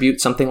distribute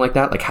something like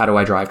that, like how do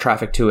I drive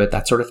traffic to it,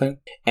 that sort of thing.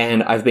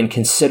 And I've been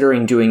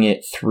considering doing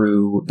it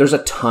through, there's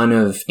a ton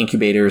of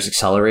incubators,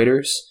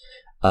 accelerators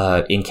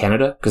in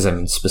Canada, because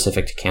I'm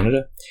specific to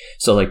Canada.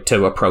 So like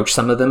to approach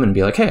some of them and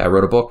be like, hey, I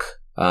wrote a book.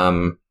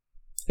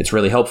 It's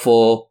really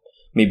helpful.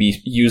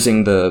 Maybe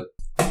using the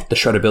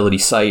Shredability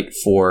site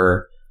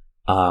for,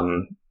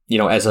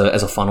 as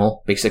a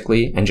funnel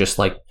basically, and just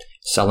like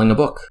selling a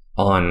book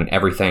on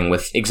everything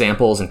with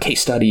examples and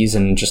case studies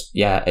and just,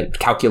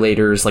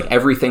 calculators, like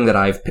everything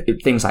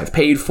things I've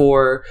paid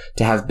for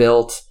to have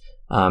built,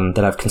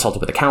 that I've consulted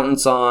with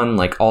accountants on,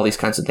 like all these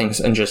kinds of things,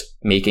 and just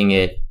making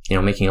it,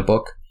 making a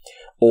book,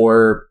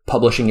 or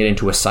publishing it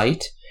into a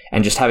site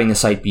and just having the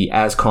site be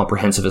as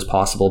comprehensive as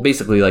possible.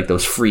 Basically like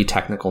those free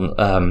technical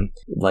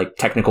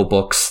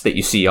books that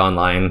you see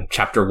online,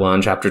 chapter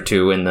 1, chapter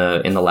 2 in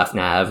the left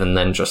nav, and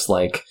then just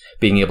like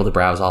being able to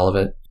browse all of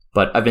it.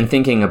 But I've been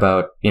thinking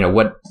about,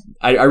 what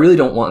I really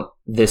don't want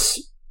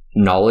this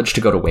knowledge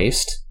to go to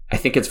waste. I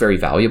think it's very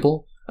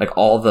valuable. Like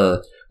all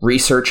the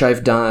research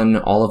I've done,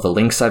 all of the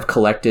links I've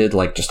collected,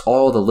 like just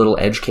all the little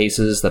edge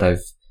cases that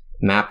I've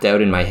mapped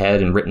out in my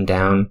head and written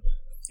down.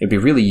 It'd be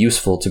really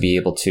useful to be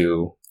able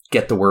to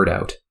get the word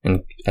out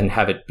and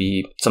have it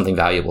be something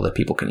valuable that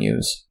people can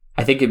use.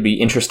 I think it'd be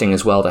interesting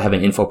as well to have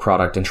an info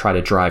product and try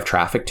to drive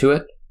traffic to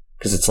it.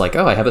 Because it's like,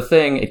 oh, I have a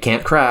thing. It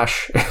can't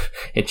crash.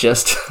 It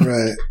just...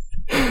 Right.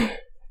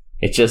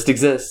 It just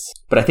exists.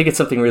 But I think it's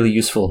something really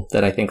useful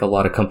that I think a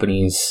lot of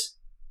companies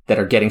that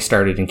are getting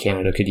started in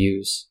Canada could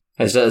use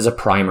as a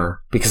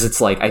primer. Because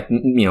it's like,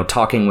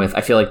 talking with,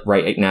 I feel like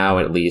right now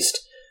at least,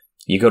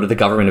 you go to the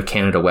Government of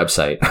Canada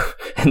website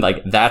and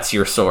like that's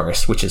your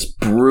source, which is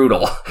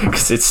brutal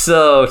because it's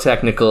so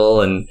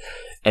technical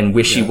and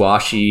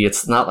wishy-washy.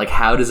 It's not like,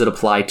 how does it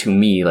apply to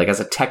me? Like as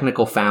a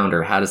technical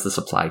founder, how does this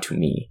apply to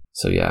me?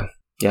 So yeah,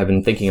 I've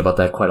been thinking about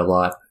that quite a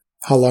lot.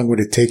 How long would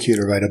it take you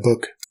to write a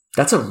book?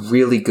 That's a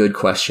really good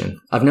question.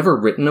 I've never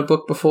written a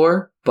book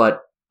before,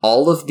 but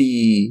all of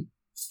the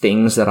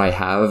things that I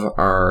have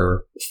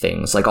are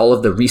things. Like all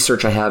of the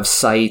research I have,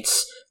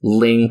 sites,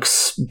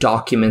 links,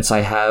 documents I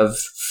have,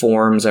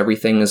 forms,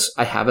 everything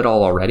I have it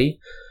all already.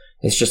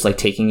 It's just like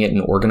taking it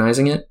and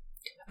organizing it.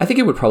 I think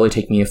it would probably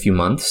take me a few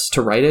months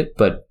to write it,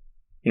 but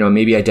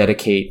maybe I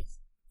dedicate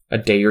a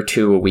day or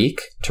two a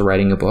week to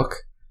writing a book,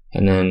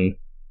 and then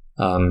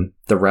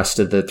the rest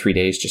of the 3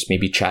 days just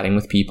maybe chatting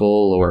with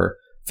people or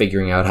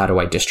figuring out how do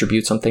I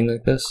distribute something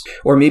like this.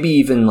 Or maybe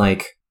even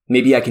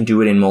maybe I can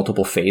do it in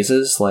multiple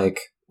phases. I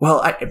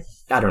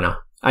don't know.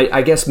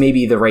 I guess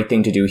maybe the right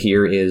thing to do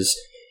here is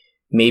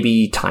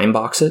maybe time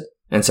box it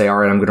and say, all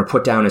right, I'm going to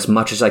put down as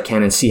much as I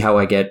can and see how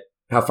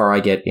far I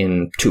get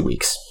in 2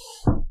 weeks.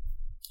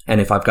 And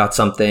if I've got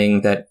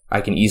something that I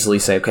can easily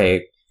say,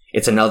 okay,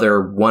 it's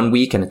another 1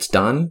 week and it's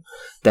done,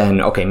 then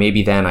okay,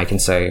 maybe then I can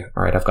say,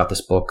 all right, I've got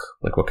this book.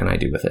 Like, what can I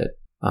do with it?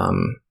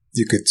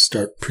 You could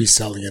start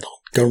pre-selling it on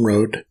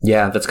Gumroad.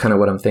 Yeah, that's kind of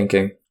what I'm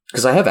thinking.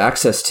 Because I have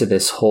access to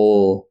this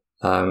whole,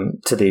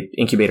 to the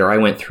incubator I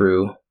went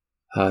through,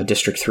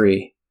 District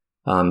 3.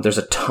 There's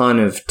a ton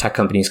of tech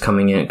companies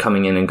coming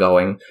in and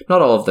going.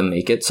 Not all of them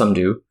make it, some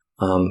do.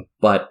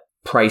 But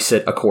price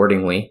it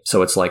accordingly.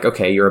 So it's like,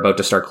 okay, you're about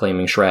to start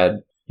claiming Shred.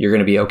 You're going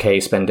to be okay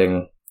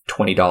spending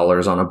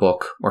 $20 on a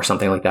book or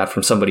something like that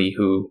from somebody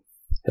who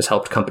has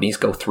helped companies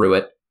go through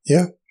it.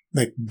 Yeah.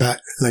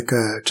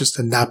 Just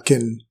a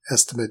napkin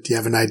estimate. Do you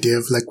have an idea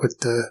of what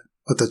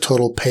the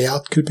total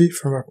payout could be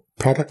from a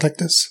product like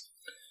this?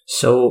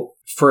 So,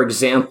 for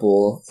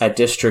example, at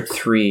District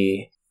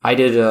 3, I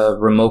did a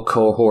remote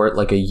cohort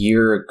is it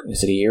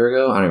a year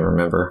ago? I don't even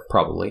remember,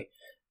 probably.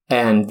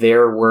 And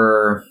there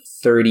were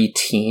 30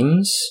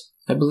 teams,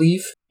 I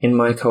believe, in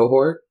my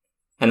cohort.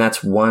 And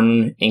that's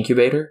one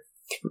incubator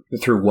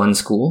through one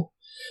school.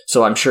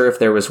 So I'm sure if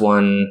there was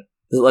one,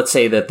 let's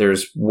say that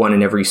there's one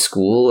in every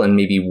school and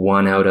maybe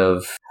one out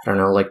of, I don't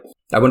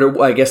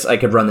know, I guess I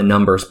could run the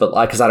numbers, but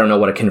because I don't know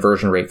what a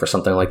conversion rate for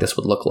something like this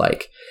would look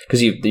like.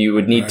 Because you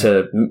would need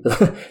to,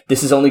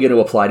 this is only going to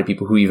apply to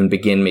people who even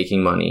begin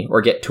making money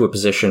or get to a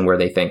position where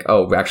they think,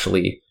 oh,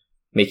 actually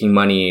making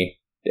money,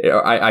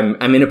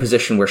 I'm in a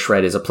position where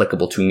Shred is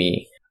applicable to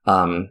me.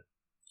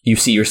 You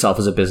see yourself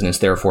as a business,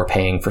 therefore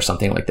paying for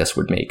something like this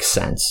would make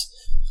sense.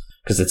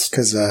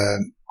 Because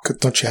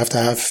don't you have to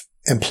have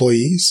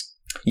employees?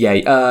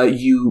 Yeah,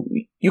 you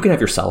can have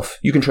yourself.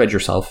 You can shred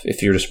yourself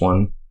if you're just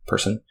one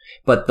person.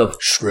 But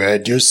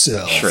Shred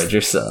yourself. Shred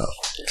yourself.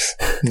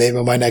 Name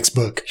of my next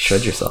book.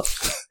 Shred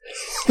yourself.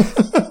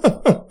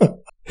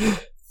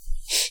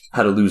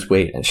 How to lose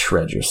weight and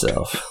shred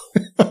yourself.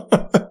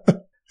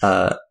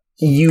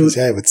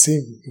 It would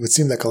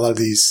seem like a lot of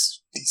these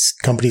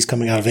companies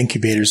coming out of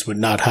incubators would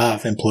not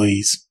have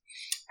employees.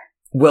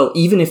 Well,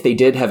 even if they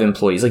did have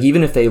employees,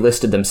 even if they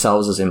listed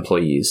themselves as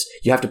employees,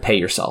 you have to pay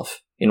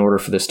yourself in order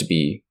for this to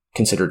be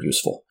considered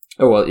useful.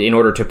 Or, well, in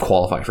order to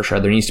qualify for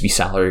Shred, there needs to be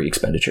salary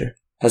expenditure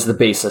as the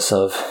basis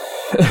of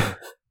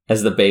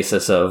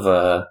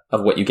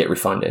of what you get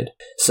refunded.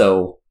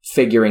 So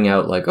figuring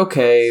out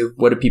okay,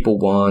 what do people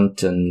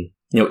want, and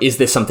is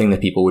this something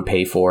that people would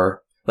pay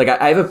for?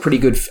 I have a pretty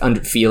good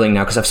feeling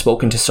now because I've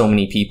spoken to so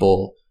many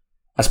people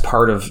as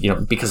part of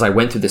because I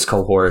went through this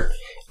cohort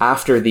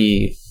after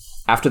the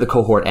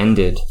cohort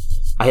ended.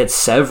 I had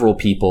several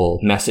people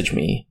message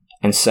me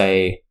and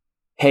say,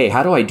 hey,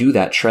 how do I do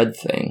that Shred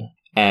thing?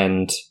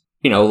 And,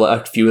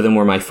 a few of them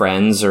were my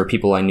friends or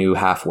people I knew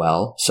half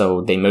well.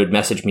 So they would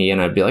message me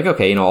and I'd be like,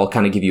 okay, I'll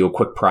kind of give you a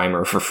quick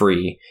primer for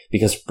free.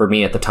 Because for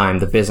me at the time,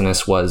 the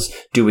business was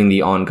doing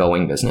the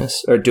ongoing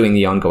business or doing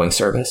the ongoing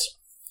service.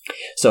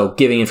 So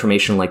giving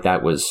information like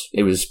that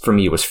for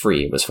me, it was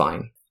free. It was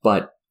fine.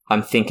 But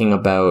I'm thinking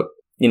about,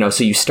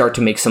 so you start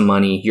to make some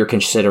money. You're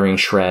considering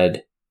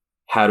Shred.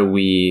 How do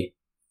we,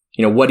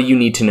 what do you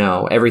need to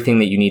know? Everything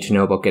that you need to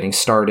know about getting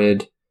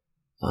started.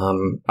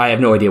 I have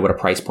no idea what a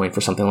price point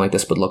for something like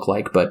this would look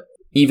like, but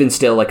even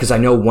still, because I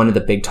know one of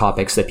the big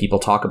topics that people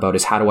talk about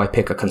is how do I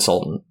pick a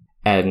consultant?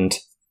 And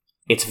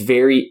it's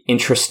very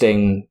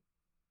interesting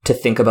to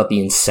think about the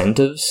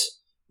incentives,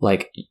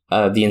 like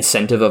the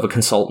incentive of a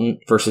consultant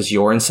versus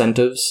your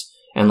incentives.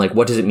 And like,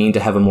 what does it mean to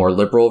have a more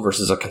liberal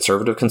versus a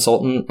conservative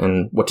consultant?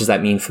 And what does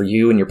that mean for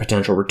you and your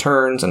potential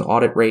returns and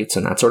audit rates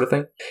and that sort of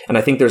thing? And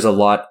I think there's a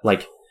lot,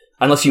 like,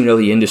 unless you know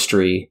the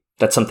industry,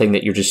 that's something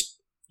that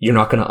you're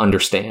not going to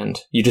understand.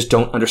 You just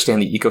don't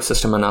understand the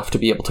ecosystem enough to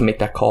be able to make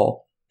that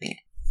call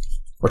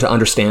or to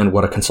understand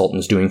what a consultant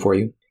is doing for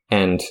you.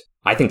 And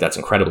I think that's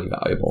incredibly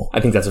valuable.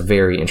 I think that's a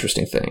very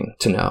interesting thing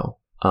to know.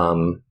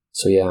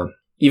 So yeah.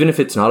 Even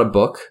if it's not a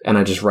book and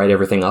I just write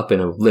everything up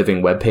in a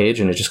living web page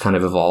and it just kind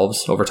of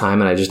evolves over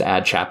time and I just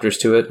add chapters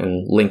to it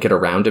and link it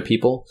around to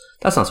people,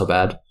 that's not so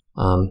bad.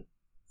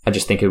 I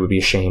just think it would be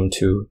a shame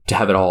to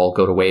have it all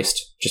go to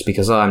waste just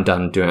because I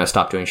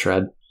stopped doing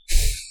Shred.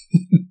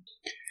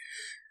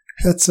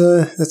 That's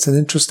an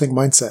interesting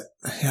mindset.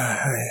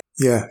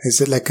 Yeah.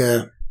 Is it like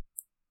a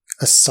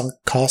sunk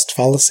cost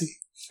fallacy?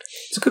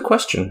 It's a good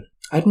question.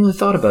 I hadn't really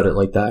thought about it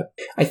like that.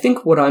 I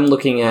think what I'm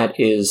looking at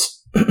is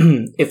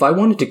if I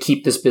wanted to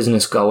keep this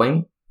business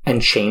going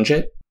and change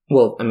it,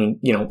 well, I mean,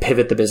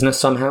 pivot the business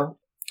somehow,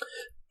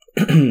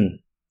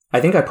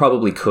 I think I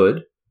probably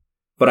could,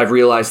 but I've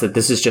realized that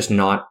this is just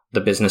not the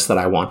business that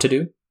I want to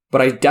do.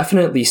 But I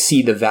definitely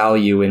see the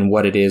value in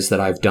what it is that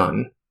I've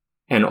done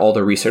and all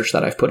the research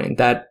that I've put in.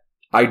 That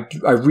I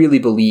really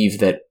believe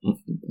that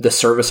the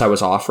service I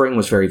was offering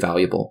was very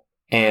valuable.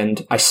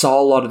 And I saw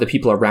a lot of the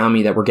people around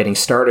me that were getting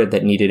started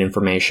that needed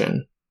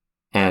information.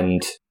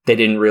 And they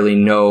didn't really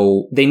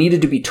know, they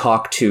needed to be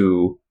talked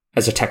to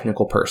as a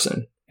technical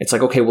person. It's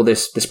like, okay, well,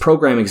 this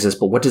program exists,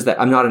 but what does that,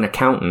 I'm not an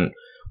accountant.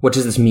 What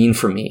does this mean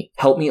for me?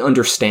 Help me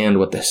understand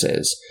what this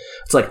is.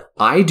 It's like,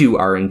 I do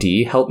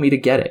R&D, help me to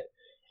get it.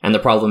 And the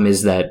problem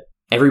is that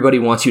everybody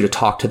wants you to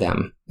talk to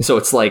them. So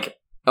it's like,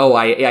 oh,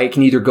 I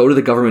can either go to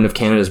the Government of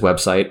Canada's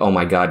website, oh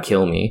my God,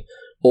 kill me,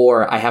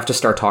 or I have to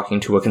start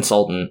talking to a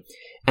consultant.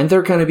 And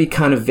they're going to be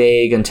kind of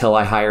vague until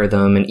I hire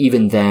them. And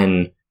even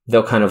then,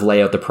 they'll kind of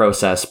lay out the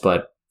process,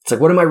 but it's like,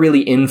 what am I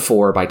really in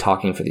for by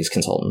talking for these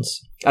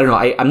consultants? I don't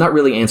know. I'm not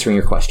really answering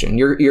your question.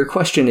 Your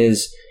question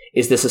is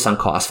this a sunk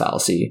cost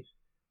fallacy?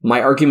 My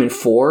argument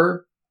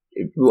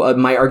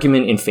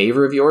in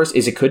favor of yours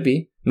is it could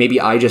be.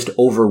 Maybe I just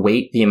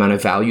overweight the amount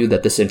of value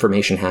that this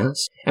information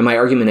has. And my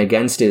argument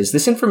against is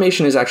this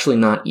information is actually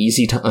not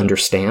easy to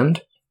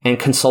understand. And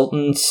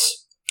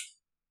consultants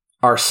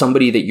are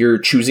somebody that you're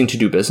choosing to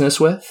do business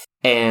with.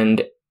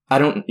 And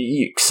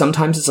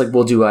sometimes it's like,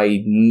 well, do I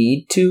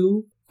need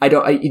to?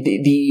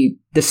 The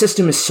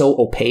system is so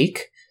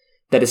opaque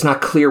that it's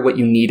not clear what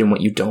you need and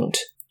what you don't.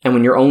 And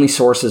when your only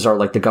sources are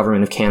like the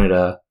Government of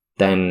Canada,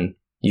 then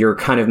you're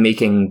kind of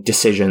making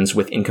decisions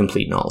with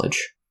incomplete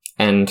knowledge.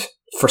 And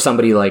for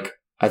somebody like,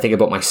 I think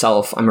about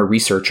myself, I'm a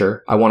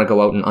researcher. I want to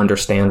go out and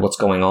understand what's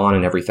going on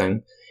and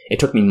everything. It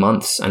took me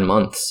months and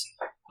months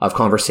of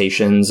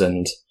conversations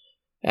and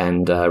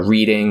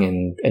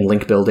reading and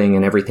link building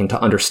and everything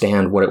to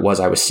understand what it was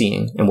I was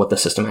seeing and what the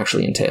system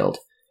actually entailed.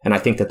 And I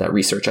think that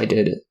research I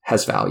did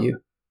has value.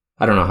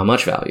 I don't know how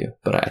much value,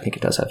 but I think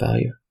it does have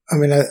value. I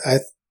mean,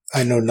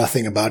 I know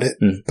nothing about it,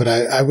 but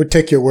I would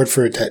take your word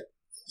for it that,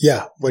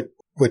 yeah,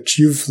 what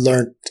you've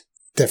learned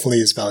definitely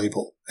is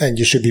valuable. And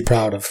you should be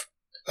proud of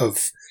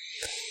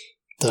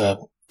the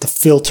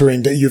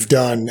filtering that you've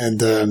done and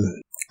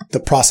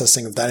the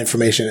processing of that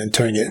information and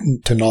turning it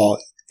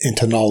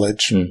into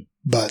knowledge.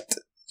 But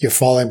you're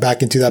falling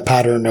back into that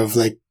pattern of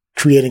like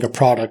creating a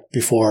product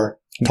before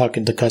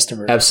talking to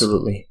customers.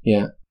 Absolutely.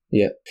 Yeah.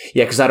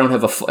 Because I don't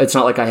have it's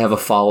not like I have a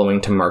following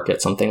to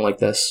market something like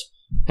this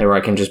where I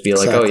can just be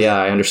like, exactly. Oh yeah,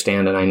 I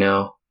understand and I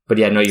know. But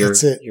yeah, no, you're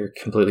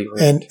completely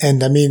right.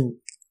 And I mean,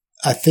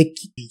 I think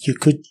you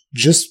could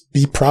just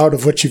be proud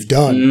of what you've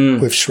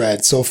done with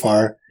Shred so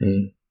far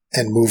and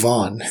move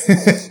on.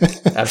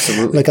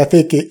 Absolutely. Like I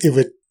think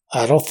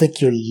I don't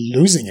think you're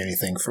losing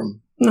anything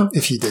from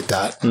if you did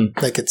that.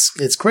 Like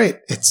it's great.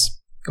 It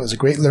was a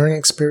great learning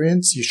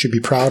experience. You should be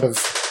proud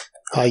of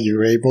how you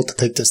were able to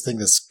take this thing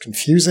that's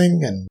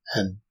confusing and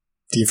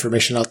the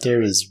information out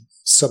there is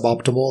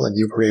suboptimal and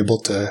you were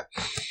able to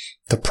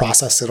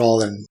process it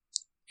all and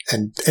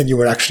you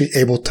were actually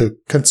able to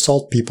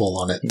consult people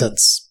on it.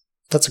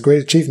 That's a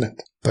great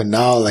achievement. But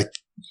now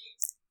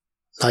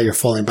you're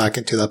falling back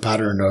into that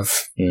pattern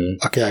of,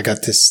 okay, I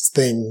got this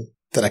thing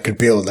that I could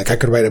build. Like I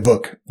could write a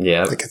book.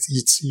 Yeah. Like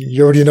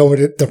you already know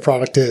what the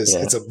product is.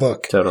 Yeah, it's a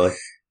book. Totally.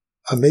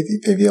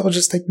 Maybe it'll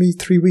just take me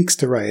 3 weeks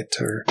to write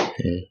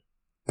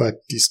but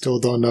you still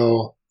don't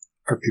know,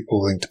 are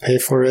people willing to pay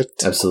for it?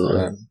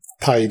 Absolutely.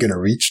 How are you going to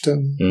reach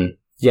them?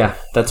 Yeah,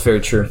 that's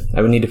very true.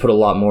 I would need to put a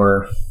lot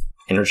more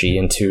energy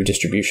into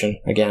distribution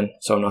again,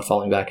 so I'm not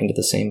falling back into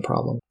the same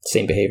problem,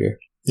 same behavior.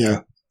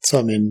 Yeah. So,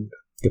 I mean,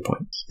 good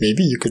point.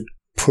 Maybe you could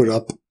put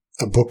up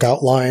a book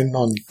outline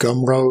on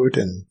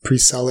Gumroad and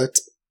pre-sell it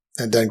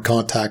and then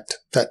contact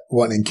that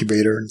one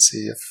incubator and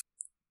see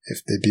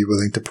if they'd be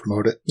willing to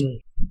promote it.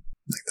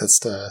 Like that's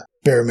the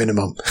bare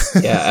minimum.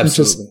 Yeah,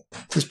 absolutely.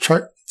 just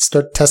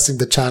start testing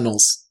the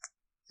channels.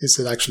 Is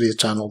it actually a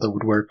channel that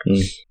would work?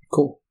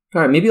 Cool.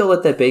 All right, maybe I'll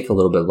let that bake a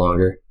little bit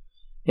longer.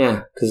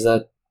 Yeah, because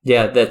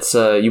Yeah, that's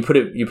you put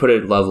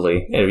it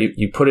lovely.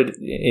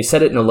 You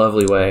said it in a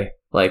lovely way.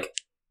 Like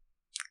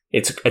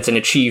it's an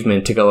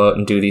achievement to go out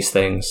and do these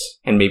things,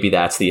 and maybe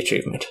that's the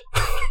achievement.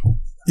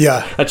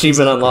 Yeah.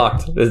 Achievement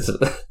unlocked.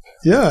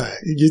 Yeah,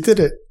 you did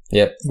it.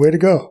 Yeah. Way to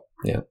go.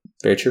 Yeah,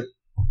 very true.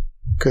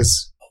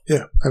 Because,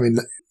 yeah, I mean,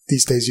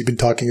 these days you've been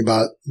talking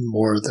about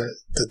more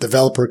the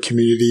developer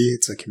community.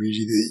 It's a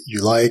community that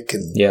you like,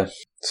 and yeah,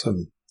 so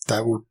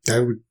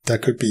that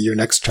could be your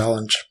next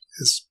challenge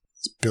is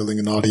building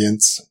an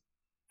audience,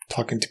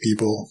 talking to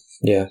people.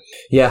 Yeah.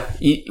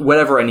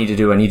 Whatever I need to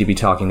do, I need to be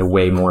talking to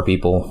way more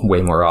people,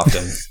 way more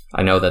often.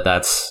 I know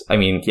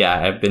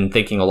I've been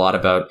thinking a lot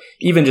about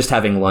even just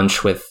having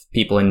lunch with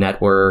people in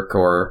network,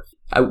 or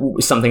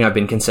something I've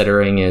been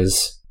considering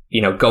is,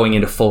 going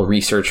into full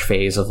research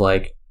phase of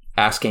like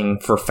asking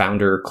for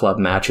founder club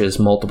matches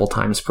multiple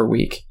times per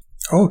week.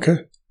 Oh,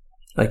 okay.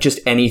 Like just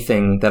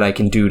anything that I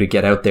can do to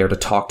get out there to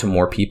talk to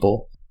more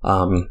people.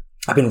 I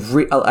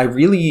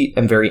really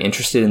am very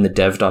interested in the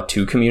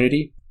Dev.to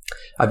community.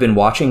 I've been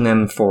watching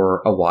them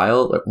for a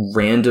while.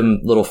 Random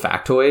little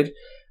factoid.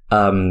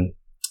 Ben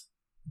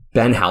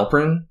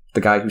Halpern,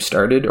 the guy who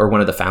started, or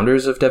one of the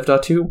founders of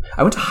Dev.to,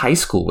 I went to high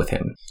school with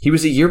him. He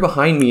was a year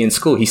behind me in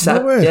school. He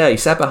sat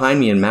behind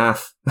me in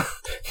math.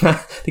 I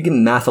think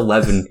in math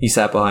 11, he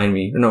sat behind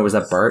me. No, was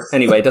that Bart?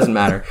 Anyway, it doesn't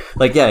matter.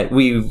 Like,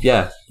 we went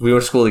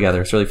to school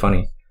together. It's really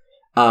funny.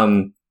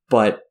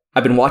 But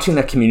I've been watching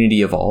that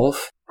community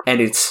evolve,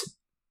 and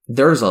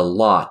there's a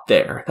lot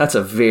there. That's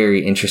a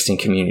very interesting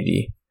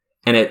community.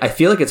 And I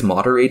feel like it's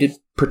moderated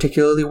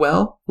particularly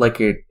well. Like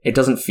it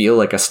doesn't feel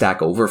like a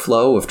Stack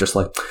Overflow of just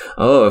like,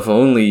 oh, if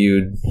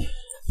only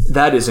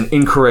that is an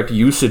incorrect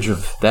usage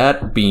of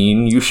that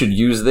bean, you should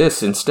use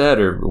this instead,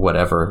 or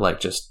whatever. Like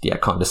just,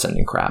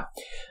 condescending crap.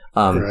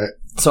 Right.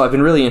 So I've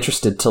been really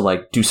interested to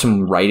like do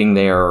some writing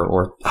there,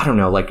 or I don't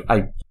know,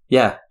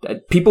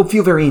 people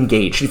feel very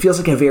engaged. It feels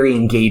like a very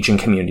engaging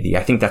community.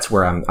 I think that's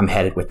where I'm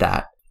headed with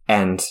that.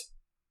 And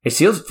it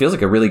feels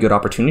like a really good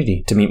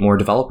opportunity to meet more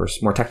developers,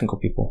 more technical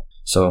people.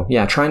 So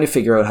trying to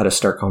figure out how to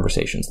start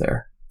conversations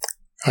there.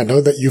 I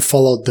know that you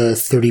followed the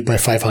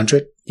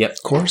 30x500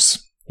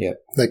 course. Yep.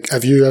 Like,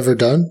 have you ever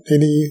done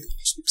any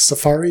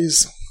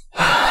safaris?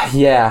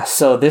 Yeah.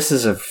 So this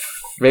is a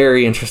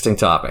very interesting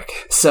topic.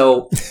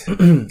 So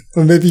well,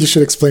 maybe you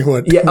should explain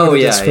what. Yeah.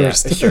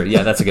 First. Sure.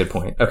 Yeah, that's a good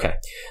point. Okay.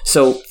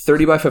 So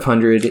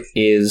 30x500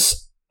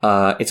 is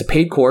it's a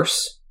paid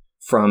course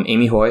from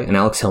Amy Hoy and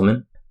Alex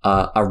Hillman.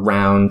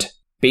 Around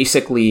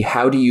basically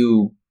how do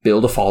you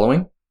build a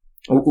following?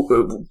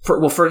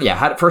 First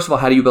of all,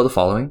 how do you build a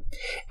following?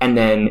 And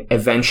then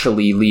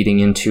eventually leading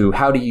into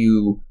how do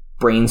you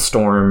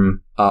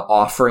brainstorm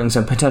offerings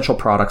and potential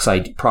product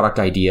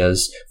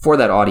ideas for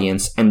that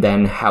audience, and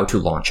then how to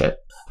launch it.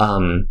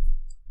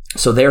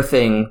 So their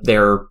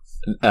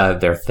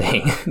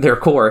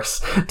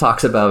course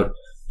talks about,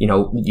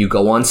 you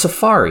go on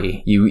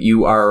Safari.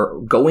 You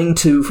are going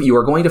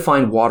to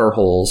find water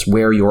holes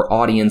where your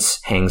audience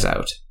hangs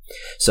out.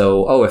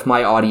 So, if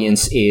my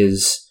audience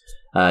is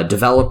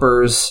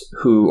developers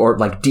or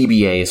like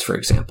DBAs, for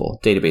example,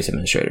 database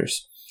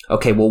administrators.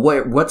 Okay, well,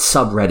 what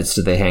subreddits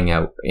do they hang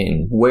out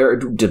in? Where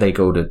do they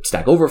go to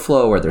Stack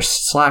Overflow? Are there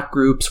Slack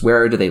groups?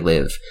 Where do they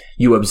live?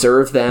 You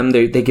observe them.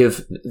 They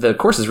give, the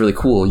course is really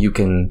cool.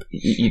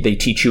 They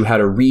teach you how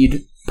to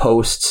read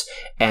posts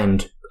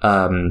and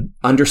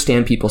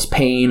understand people's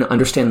pain,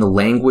 understand the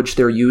language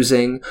they're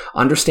using,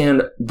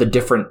 understand the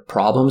different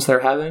problems they're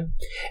having,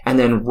 and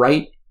then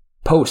write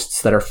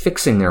posts that are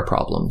fixing their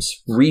problems,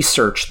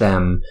 research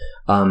them,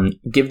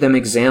 give them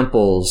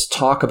examples,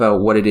 talk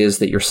about what it is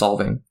that you're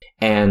solving,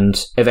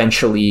 and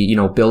eventually,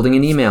 building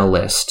an email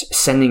list,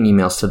 sending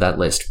emails to that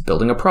list,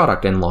 building a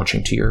product and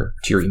launching to your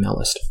email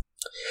list.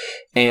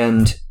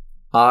 And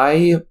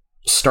I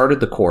started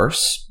the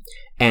course,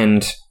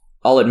 and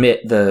I'll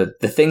admit the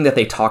thing that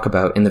they talk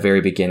about in the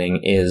very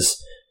beginning is,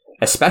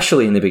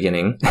 especially in the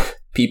beginning,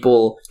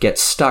 people get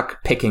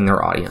stuck picking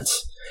their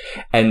audience.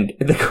 And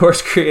the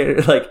course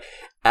creator, like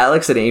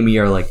Alex and Amy,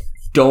 are like,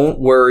 don't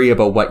worry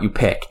about what you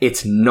pick.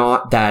 It's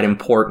not that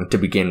important to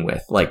begin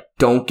with. Like,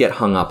 don't get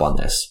hung up on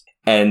this.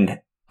 And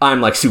I'm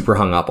like super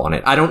hung up on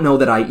it. I don't know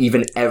that I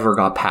even ever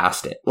got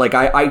past it. Like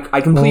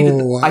I completed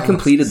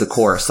the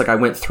course. Like I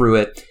went through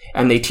it,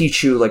 and they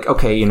teach you like,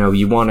 okay,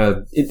 you want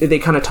to, they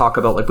kind of talk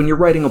about like when you're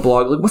writing a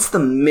blog, like what's the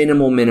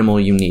minimal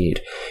you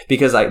need?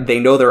 Because they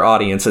know their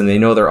audience, and they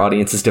know their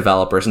audience is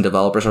developers, and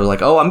developers are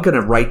like, oh, I'm going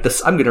to rewrite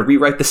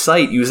the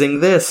site using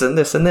this and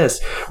this and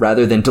this,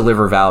 rather than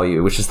deliver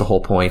value, which is the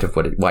whole point of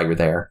why you're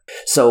there.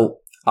 So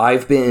I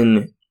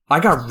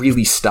got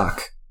really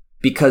stuck.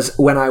 Because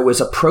when I was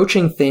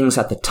approaching things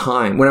at the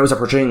time, when I was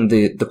approaching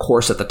the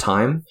course at the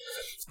time,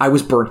 I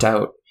was burnt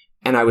out,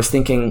 and I was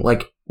thinking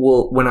like,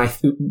 well,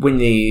 when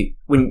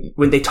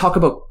they talk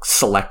about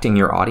selecting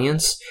your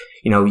audience,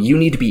 you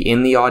need to be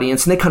in the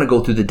audience, and they kind of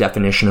go through the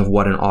definition of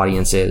what an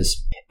audience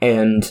is.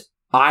 And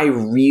I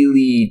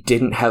really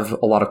didn't have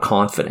a lot of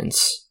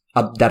confidence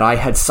that I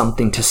had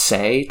something to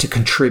say to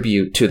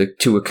contribute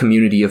to a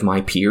community of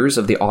my peers,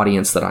 of the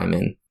audience that I'm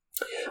in.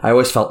 I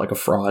always felt like a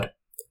fraud.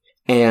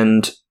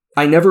 And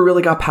I never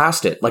really got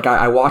past it. Like,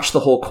 I watched the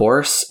whole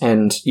course,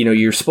 and,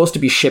 you're supposed to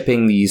be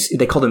shipping these,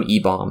 they call them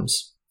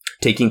e-bombs,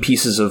 taking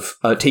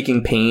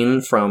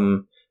pain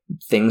from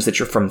things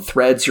from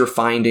threads you're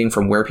finding,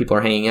 from where people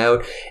are hanging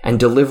out, and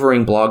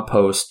delivering blog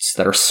posts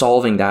that are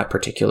solving that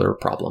particular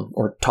problem,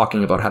 or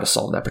talking about how to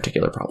solve that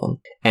particular problem.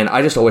 And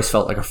I just always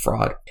felt like a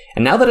fraud.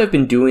 And now that I've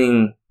been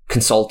doing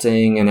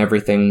consulting and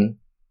everything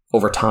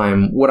over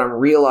time, what I'm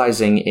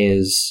realizing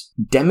is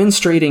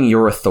demonstrating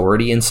your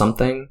authority in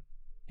something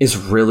is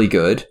really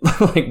good.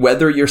 Like,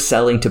 whether you're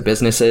selling to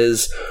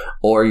businesses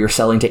or you're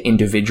selling to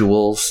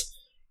individuals,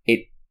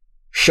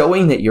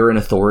 showing that you're an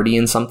authority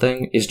in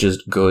something is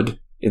just good.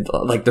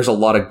 There's a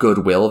lot of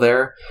goodwill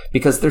there,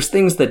 because there's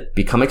things that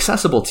become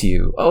accessible to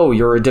you. Oh,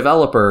 you're a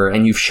developer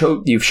and you've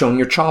shown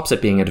your chops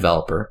at being a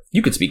developer.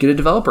 You could speak at a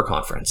developer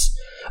conference.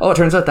 Oh, it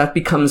turns out that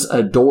becomes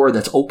a door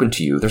that's open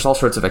to you. There's all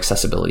sorts of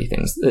accessibility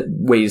things,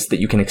 ways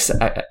that you can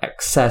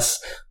access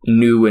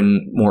new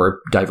and more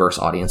diverse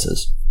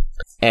audiences.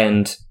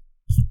 And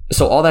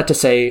so all that to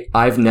say,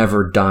 I've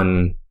never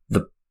done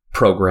the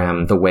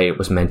program the way it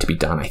was meant to be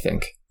done, I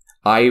think.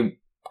 I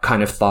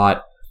kind of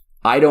thought,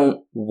 I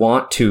don't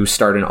want to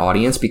start an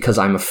audience because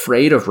I'm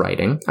afraid of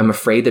writing. I'm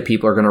afraid that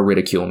people are going to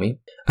ridicule me.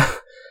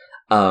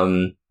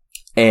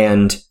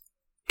 And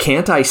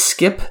can't I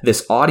skip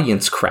this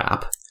audience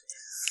crap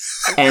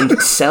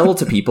and sell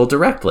to people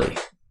directly?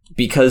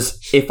 Because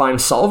if I'm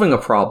solving a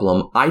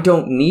problem, I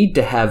don't need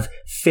to have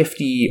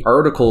 50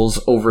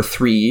 articles over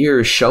 3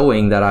 years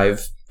showing that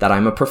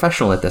I'm a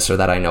professional at this, or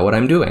that I know what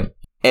I'm doing.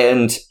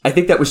 And I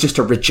think that was just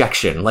a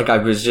rejection. Like, I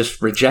was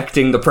just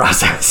rejecting the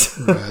process.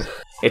 Right.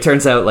 It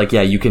turns out, like,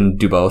 yeah, you can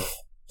do both.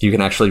 You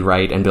can actually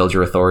write and build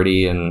your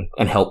authority and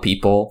help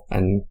people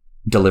and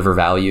deliver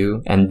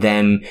value. And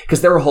then,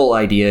 because their whole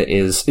idea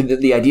is,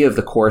 the idea of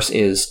the course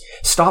is,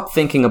 stop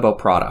thinking about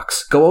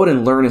products. Go out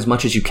and learn as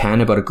much as you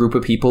can about a group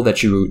of people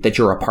that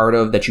you're a part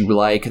of, that you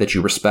like, that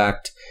you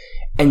respect,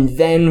 and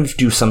then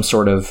do some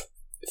sort of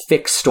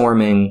fix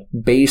storming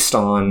based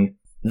on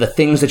the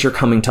things that you're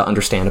coming to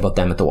understand about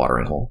them at the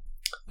watering hole.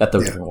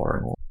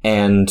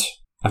 And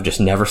I've just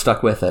never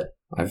stuck with it.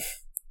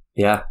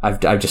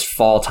 I just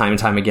fall time and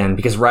time again,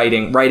 because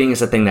writing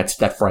is the thing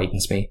that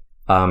frightens me.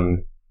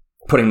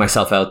 Putting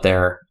myself out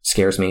there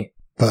scares me.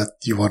 But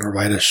you want to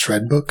write a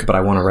shred book? But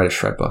I want to write a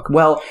shred book.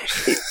 Well,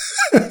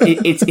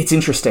 it's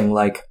interesting.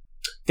 Like,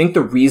 I think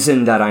the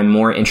reason that I'm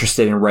more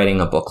interested in writing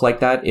a book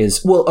like that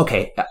is, well,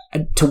 okay,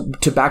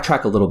 to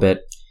backtrack a little bit,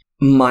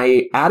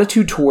 my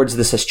attitude towards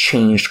this has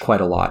changed quite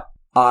a lot.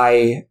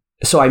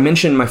 So I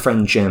mentioned my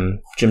friend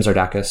Jim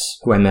Zardakis,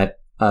 who I met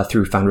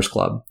through Founders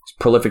Club. He's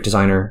a prolific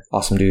designer,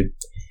 awesome dude.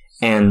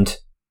 And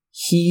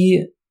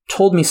he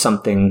told me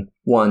something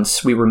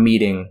once. We were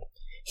meeting.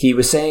 He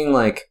was saying,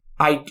 like,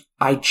 I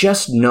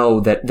just know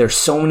that there's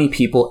so many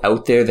people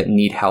out there that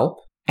need help,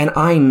 and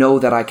I know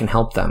that I can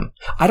help them.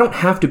 I don't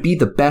have to be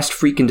the best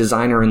freaking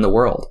designer in the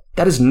world.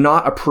 That is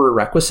not a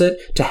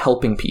prerequisite to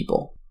helping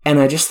people. And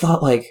I just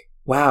thought, like,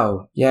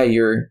 wow, yeah,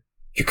 you're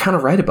kind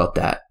of right about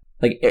that.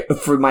 Like,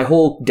 for my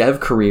whole dev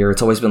career,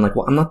 it's always been like,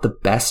 well, I'm not the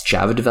best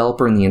Java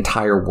developer in the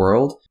entire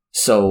world,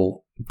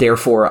 so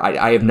therefore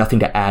I have nothing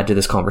to add to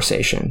this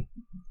conversation.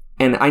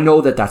 And I know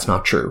that that's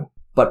not true.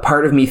 But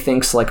part of me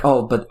thinks, like,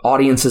 oh, but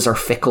audiences are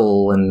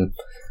fickle, and,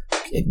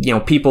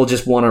 people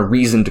just want a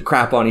reason to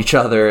crap on each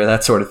other,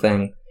 that sort of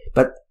thing.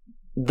 But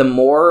the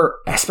more,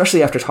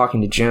 especially after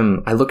talking to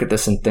Jim, I look at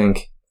this and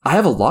think, I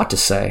have a lot to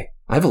say.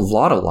 I have a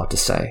lot to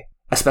say.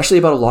 Especially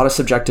about a lot of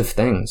subjective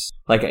things.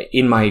 Like,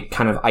 in my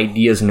kind of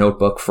ideas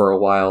notebook for a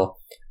while,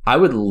 I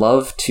would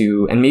love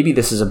to, and maybe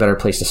this is a better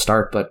place to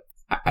start, but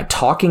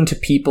talking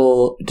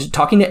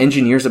to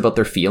engineers about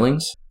their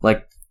feelings.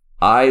 Like,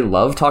 I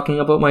love talking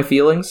about my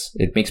feelings.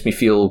 It makes me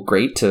feel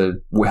great.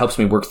 Helps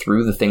me work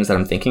through the things that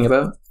I'm thinking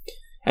about.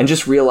 And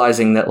just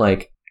realizing that,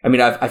 like, I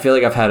mean, I feel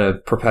like I've had a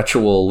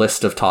perpetual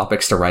list of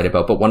topics to write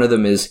about, but one of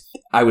them is,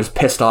 I was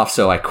pissed off,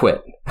 so I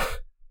quit.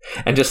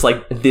 And just,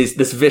 like,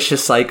 this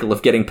vicious cycle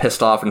of getting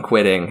pissed off and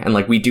quitting. And,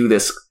 like, we do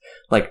this,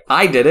 like,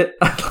 I did it.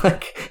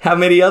 Like, how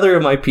many other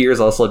of my peers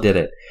also did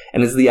it?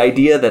 And it's the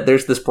idea that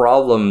there's this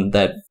problem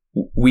that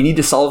we need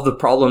to solve the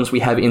problems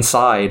we have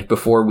inside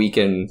before we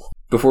can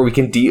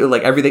deal,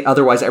 like, everything.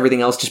 Otherwise,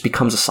 everything else just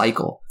becomes a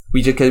cycle.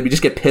 We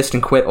just get pissed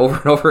and quit over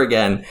and over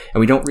again, and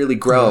we don't really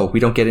grow. We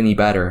don't get any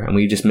better, and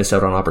we just miss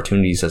out on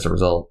opportunities as a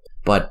result.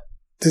 But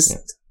this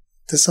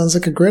sounds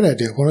like a great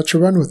idea. Why don't you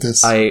run with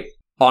this?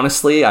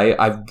 Honestly,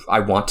 I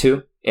want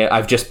to.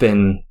 I've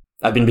been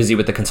busy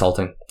with the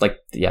consulting. Like,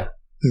 yeah.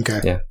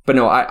 Okay. Yeah. But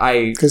no,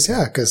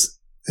 because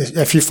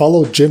if you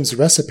follow Jim's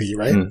recipe,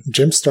 right?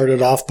 Jim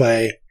started off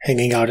by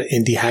hanging out at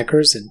indie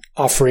hackers and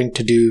offering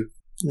to do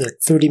like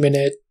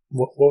 30-minute,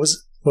 what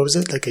was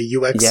it? Like a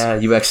UX? Yeah,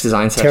 UX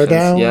design sessions.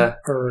 Teardown? Yeah.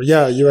 Or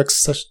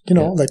UX session,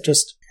 like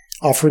just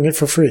offering it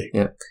for free.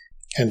 Yeah.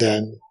 And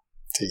then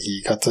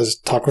he got to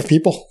talk with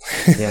people.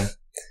 Yeah.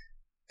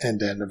 And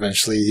then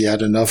eventually he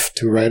had enough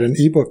to write an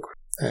ebook.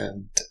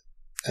 And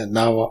And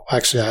now,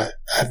 actually, I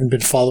haven't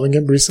been following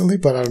him recently,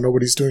 but I don't know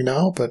what he's doing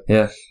now. But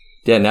yeah.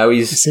 Now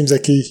it seems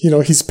like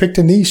he's picked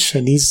a niche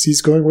and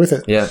he's going with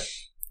it. Yeah.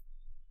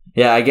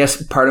 Yeah, I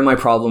guess part of my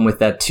problem with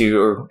that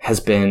too has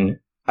been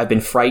I've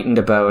been frightened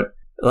about,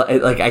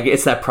 like,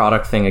 it's that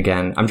product thing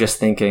again. I'm just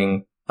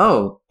thinking,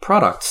 oh,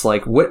 products.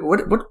 Like,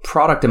 what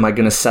product am I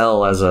going to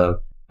sell as a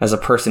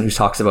person who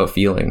talks about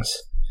feelings?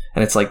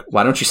 And it's like,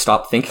 why don't you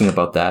stop thinking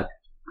about that,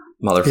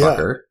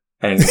 motherfucker,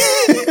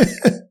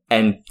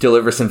 and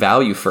deliver some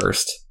value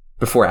first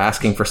before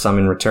asking for some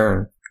in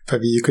return?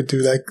 Maybe you could do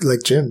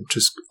like Jim,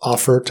 just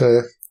offer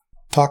to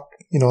talk,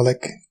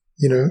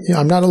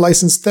 I'm not a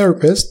licensed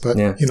therapist, but,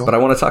 but I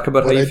want to talk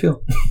about how you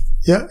feel.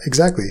 Yeah,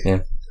 exactly.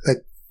 Yeah. Like,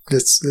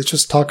 let's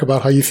just talk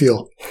about how you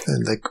feel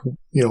and, like,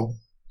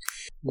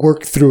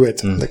 work through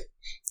it, like,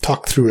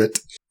 talk through it.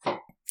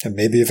 And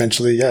maybe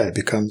eventually, it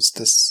becomes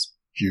this,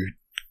 you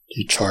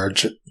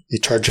charge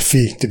a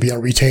fee to be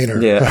on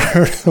retainer.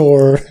 Yeah.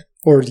 or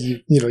you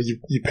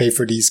pay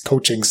for these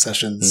coaching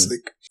sessions,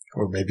 like,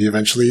 or maybe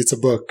eventually it's a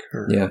book.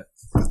 Or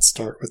let's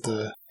start with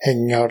the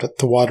hanging out at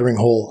the watering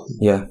hole.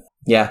 Yeah.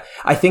 Yeah.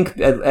 I think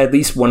at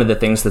least one of the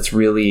things that's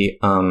really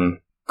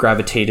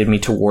gravitated me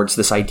towards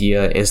this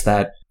idea is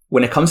that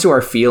when it comes to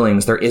our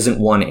feelings, there isn't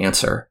one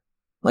answer.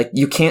 Like,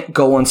 you can't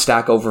go on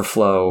Stack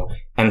Overflow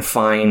and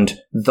find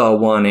the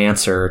one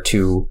answer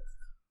to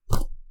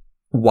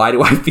why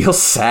do I feel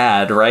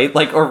sad, right?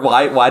 Like, or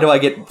why do I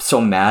get so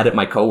mad at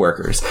my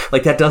coworkers?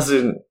 Like, that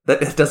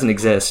doesn't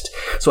exist.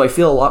 So I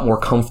feel a lot more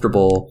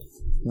comfortable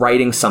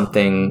writing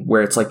something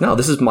where it's like, no,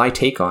 this is my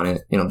take on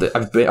it.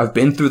 I've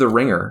been through the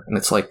ringer, and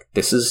it's like,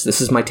 this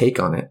is my take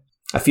on it.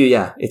 I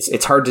feel,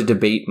 it's hard to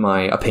debate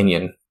my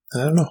opinion.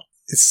 I don't know.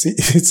 It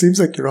seems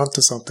like you're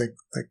onto something.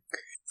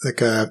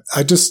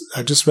 I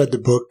just read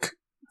the book,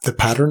 The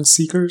Pattern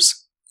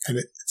Seekers, and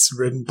it's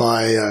written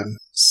by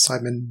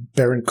Simon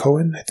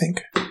Baron-Cohen, I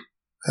think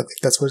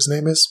that's what his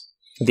name is.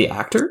 The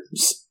actor?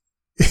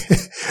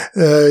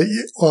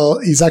 Well,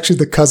 he's actually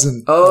the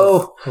cousin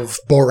of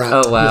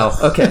Borat. Oh, wow.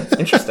 Yeah. Okay,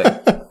 interesting.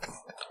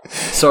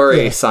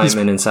 Sorry,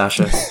 Simon and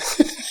Sasha.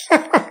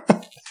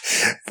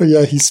 But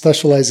yeah, he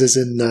specializes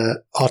in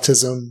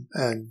autism,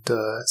 and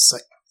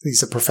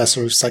he's a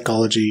professor of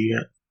psychology.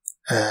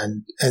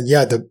 And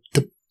yeah,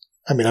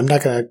 I'm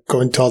not going to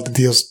go into all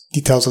the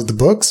details of the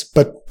books,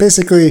 but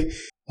basically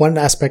one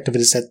aspect of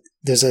it is that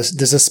there's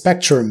a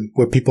spectrum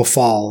where people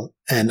fall.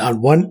 And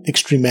on one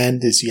extreme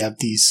end is you have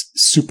these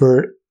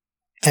super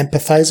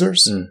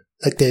empathizers,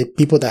 like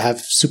people that have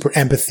super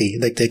empathy,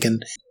 like they can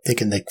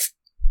like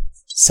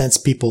sense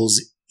people's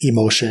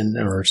emotion,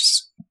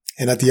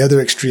 and at the other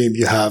extreme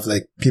you have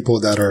like people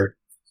that are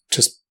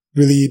just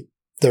really,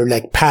 they're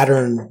like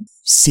pattern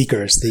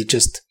seekers. They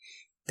just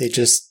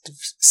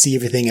see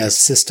everything as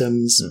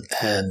systems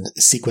and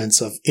a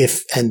sequence of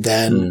if and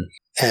then.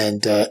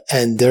 And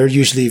they're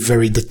usually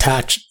very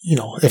detached.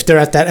 If they're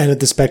at that end of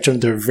the spectrum,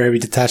 they're very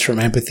detached from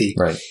empathy.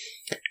 Right.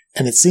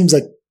 And it seems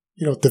like,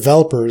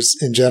 developers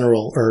in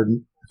general are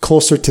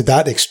closer to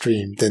that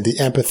extreme than the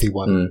empathy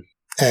one.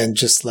 And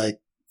just like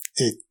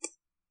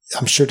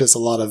I'm sure there's a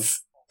lot of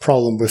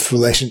problem with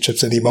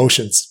relationships and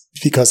emotions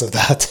because of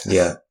that.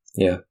 Yeah.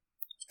 Yeah.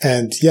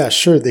 And yeah,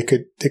 sure, they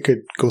could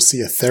go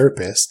see a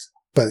therapist,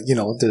 but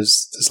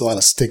there's a lot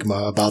of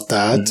stigma about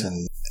that.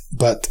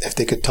 But if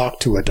they could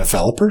talk to a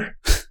developer,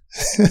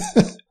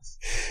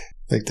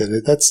 like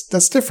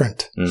that's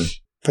different.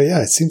 But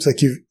yeah, it seems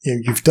like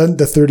you've done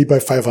the 30 by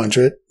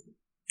 500.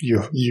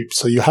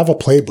 So you have a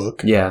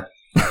playbook. Yeah.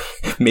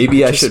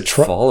 Maybe I should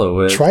follow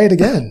it. Try it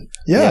again.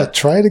 Yeah,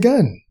 try it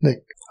again.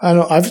 Like, I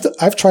don't know.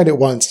 I've tried it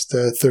once,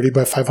 the 30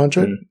 by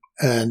 500,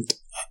 and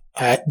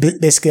I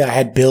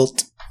had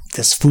built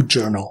this food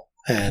journal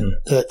and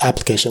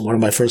application, one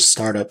of my first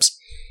startups.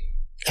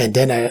 And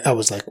then I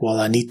was like, well,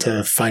 I need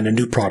to find a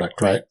new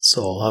product, right?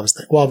 So I was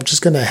like, well, I'm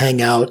just going to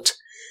hang out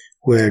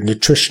where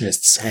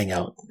nutritionists hang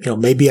out.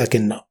 Maybe I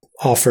can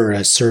offer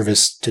a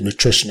service to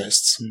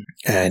nutritionists.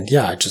 And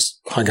yeah, I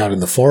just hung out in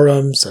the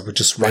forums. I would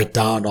just write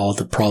down all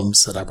the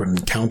problems that I would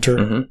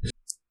encounter.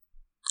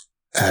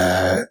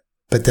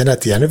 But then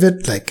at the end of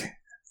it, like,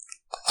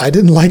 I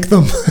didn't like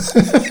them.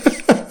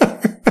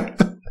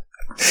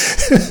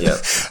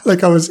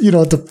 Like, I was,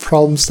 the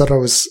problems that I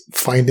was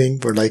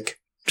finding were like,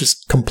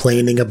 just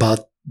complaining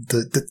about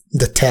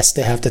the test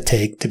they have to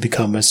take to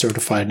become a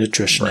certified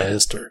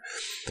nutritionist, or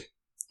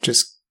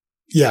just,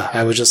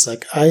 I was just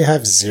like, I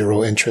have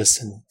zero interest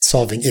in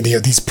solving any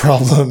of these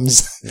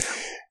problems.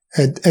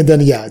 And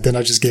then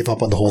I just gave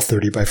up on the whole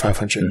 30 by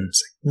 500.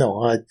 It's like,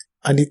 no,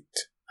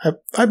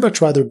 I'd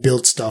much rather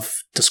build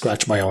stuff to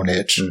scratch my own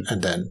itch,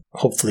 and then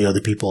hopefully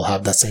other people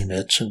have that same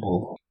itch and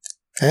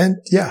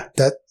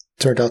that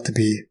turned out to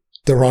be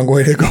the wrong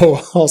way to go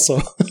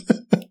also.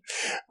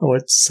 I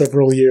went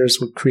several years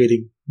with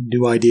creating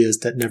new ideas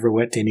that never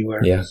went anywhere.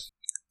 Yeah.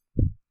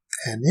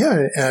 And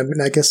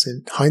I guess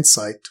in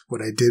hindsight,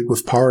 what I did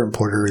with Power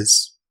Importer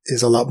is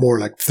a lot more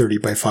like 30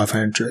 by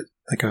 500.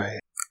 Like I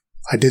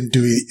didn't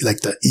do like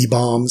the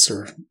E-bombs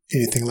or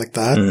anything like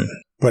that,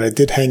 but I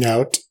did hang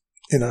out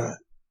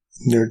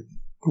near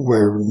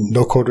where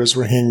no coders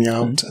were hanging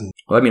out. And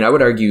well, I mean, I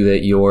would argue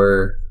that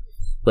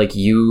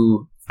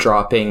you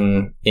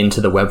dropping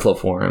into the Webflow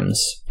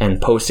forums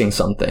and posting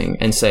something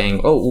and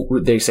saying,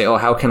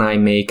 how can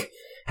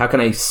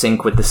I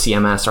sync with the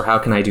CMS, or how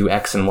can I do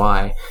X and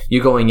Y?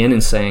 You going in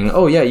and saying,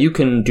 oh yeah, you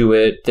can do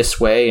it this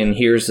way, and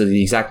here's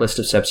the exact list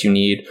of steps you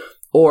need.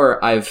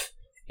 Or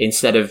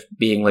instead of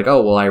being like,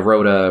 oh, well, I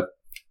wrote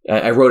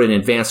an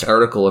advanced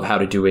article of how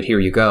to do it, here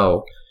you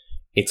go.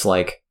 It's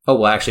like, oh,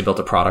 well, I actually built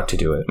a product to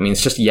do it. I mean,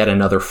 it's just yet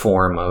another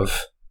form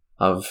of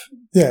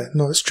yeah,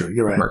 no, it's true.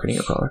 You're right. Marketing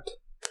your product.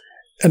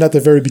 And at the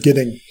very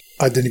beginning,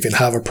 I didn't even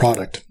have a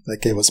product.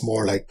 Like, it was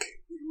more like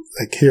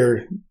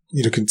here,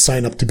 you can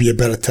sign up to be a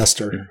beta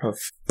tester.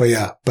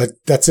 But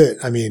that's it.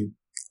 I mean,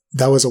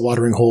 that was a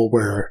watering hole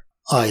where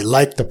I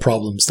liked the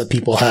problems that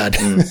people had.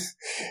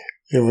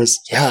 It was,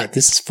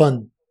 this is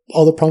fun.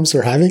 All the problems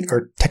they're having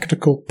are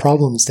technical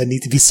problems that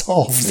need to be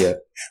solved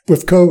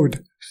with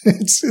code.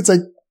 It's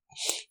like,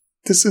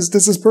 this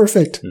is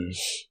perfect.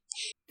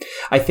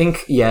 I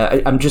think,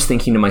 I'm just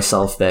thinking to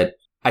myself that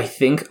I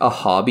think a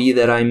hobby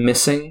that I'm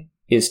missing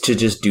is to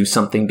just do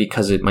something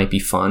because it might be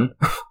fun.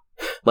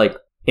 Like,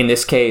 in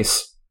this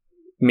case,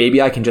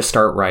 maybe I can just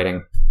start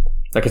writing.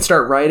 I can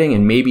start writing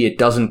and maybe it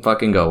doesn't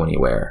fucking go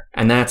anywhere.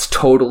 And that's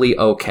totally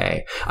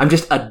okay. I'm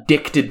just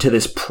addicted to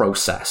this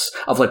process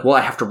of like, well,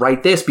 I have to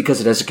write this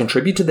because it has to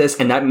contribute to this.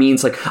 And that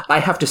means like, I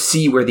have to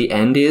see where the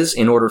end is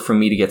in order for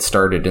me to get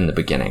started in the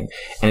beginning.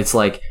 And it's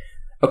like,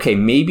 okay,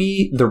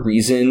 maybe the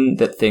reason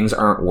that things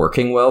aren't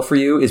working well for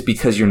you is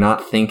because you're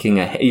not thinking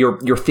ahead.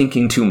 You're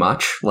thinking too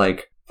much.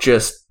 Like,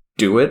 just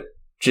do it.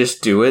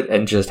 Just do it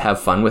and just have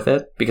fun with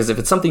it. Because if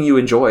it's something you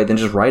enjoy, then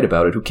just write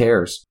about it. Who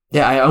cares?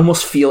 Yeah, I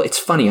almost feel, it's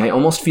funny, I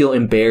almost feel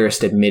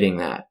embarrassed admitting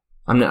that.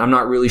 I'm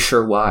not really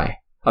sure why.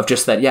 Of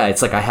just that,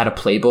 it's like I had a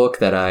playbook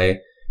that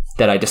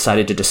I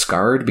decided to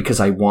discard because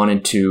I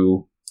wanted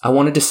to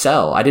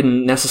sell. I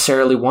didn't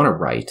necessarily want to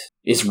write.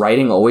 Is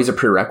writing always a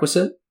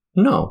prerequisite?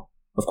 No,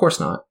 of course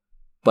not.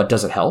 But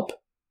does it help?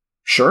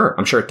 Sure,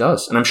 I'm sure it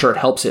does. And I'm sure it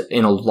helps it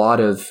in a lot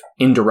of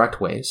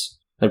indirect ways.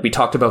 Like we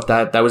talked about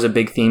that was a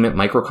big theme at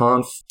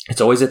MicroConf.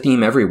 It's always a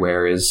theme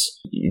everywhere is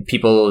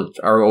people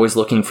are always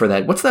looking for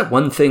that. What's that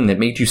one thing that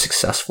made you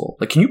successful?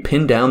 Like, can you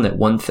pin down that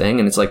one thing?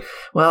 And it's like,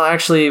 well,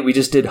 actually, we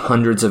just did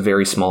hundreds of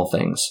very small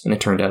things. And it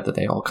turned out that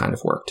they all kind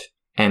of worked.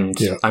 And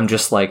I'm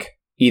just like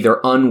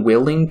either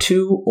unwilling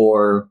to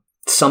or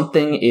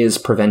something is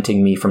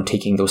preventing me from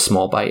taking those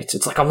small bites.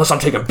 It's like, unless I'm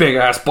taking big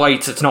ass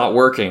bites, it's not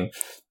working.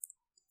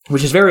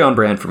 Which is very on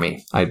brand for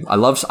me. I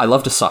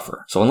love to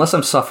suffer. So unless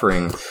I'm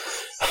suffering,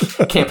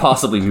 it can't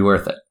possibly be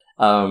worth it.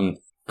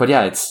 But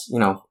yeah, it's,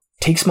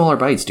 take smaller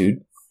bites, dude.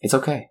 It's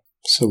okay.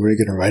 So what are you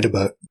going to write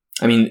about?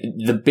 I mean,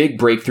 the big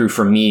breakthrough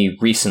for me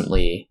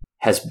recently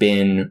has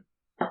been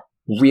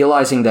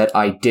realizing that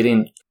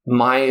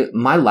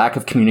my lack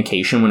of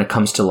communication when it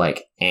comes to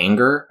like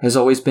anger has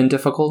always been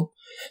difficult.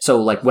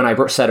 So like when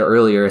I said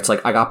earlier, it's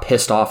like I got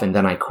pissed off and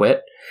then I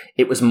quit.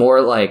 It was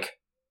more like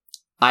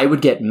I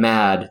would get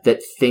mad that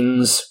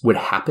things would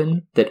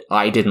happen that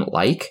I didn't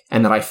like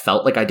and that I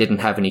felt like I didn't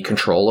have any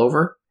control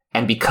over.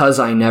 And because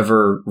I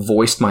never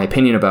voiced my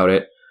opinion about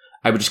it,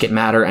 I would just get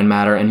madder and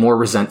madder and more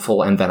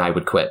resentful, and then I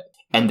would quit.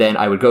 And then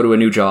I would go to a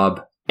new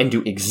job and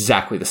do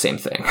exactly the same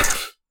thing.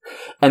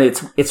 And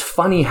it's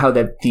funny how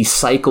that these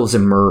cycles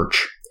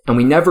emerge, and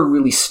we never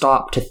really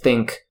stop to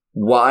think,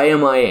 why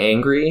am I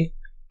angry?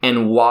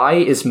 And why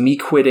is me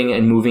quitting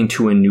and moving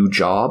to a new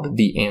job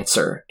the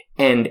answer?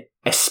 And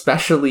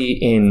especially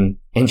in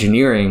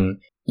engineering,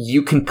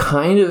 you can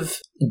kind of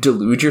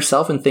delude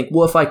yourself and think,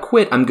 well, if I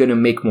quit, I'm going to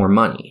make more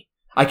money.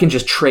 I can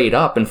just trade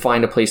up and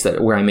find a place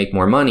where I make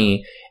more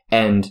money,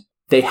 and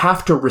they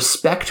have to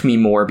respect me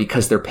more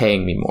because they're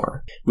paying me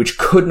more, which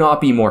could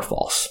not be more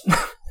false.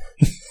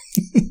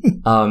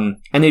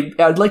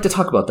 I'd like to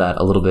talk about that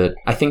a little bit.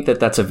 I think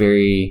that's a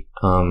very,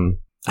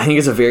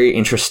 it's a very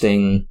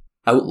interesting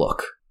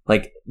outlook.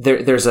 Like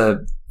there's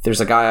a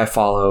guy I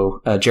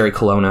follow, Jerry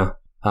Colonna.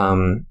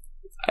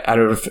 I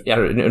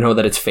don't know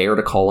that it's fair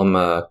to call him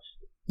a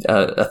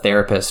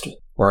therapist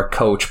or a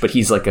coach, but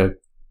he's like a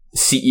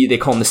CEO. They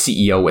call him the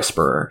CEO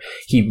whisperer.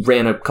 He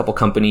ran a couple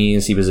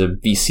companies. He was a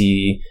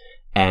VC,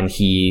 and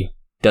he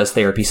does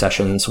therapy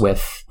sessions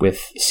with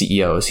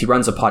CEOs. He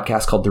runs a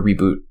podcast called The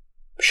Reboot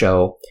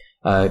Show.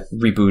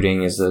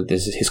 Rebooting is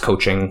his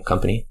coaching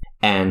company,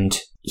 and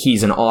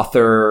he's an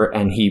author.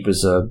 And he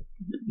was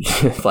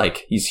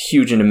he's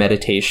huge into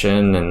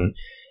meditation and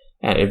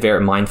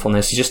very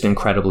mindfulness. He's just an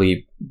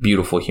incredibly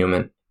beautiful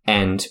human.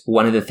 And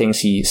one of the things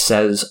he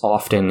says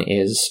often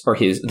is, or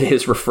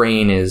his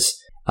refrain is,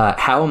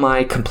 how am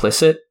I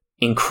complicit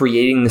in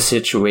creating the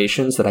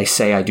situations that I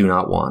say I do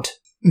not want?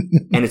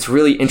 And it's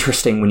really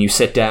interesting when you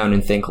sit down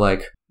and think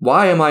like,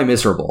 why am I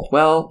miserable?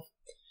 Well,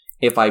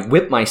 if I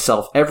whip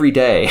myself every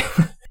day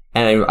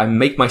and I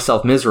make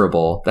myself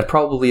miserable, that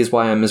probably is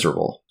why I'm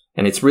miserable.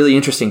 And it's really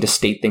interesting to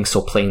state things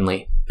so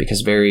plainly,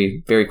 because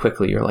very, very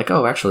quickly you're like,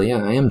 oh, actually,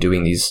 yeah, I am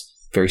doing these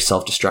very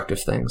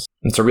self-destructive things.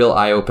 It's a real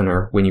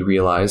eye-opener when you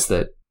realize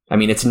that I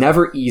mean, it's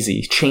never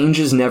easy. Change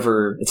is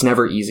never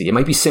easy. It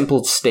might be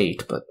simple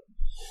state, but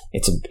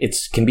it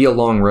can be a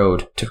long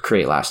road to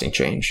create lasting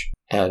change.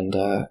 And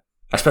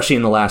especially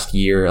in the last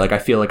year, like I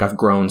feel like I've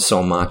grown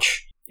so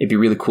much. It'd be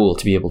really cool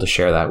to be able to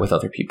share that with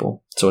other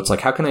people. So it's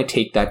like, how can I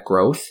take that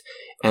growth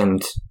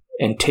and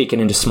take it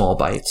into small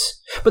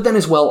bites? But then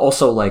as well,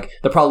 also like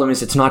the problem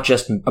is it's not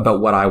just about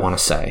what I want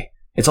to say.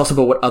 It's also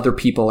about what other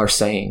people are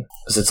saying.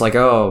 Because it's like,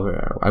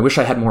 oh, I wish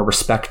I had more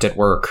respect at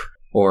work.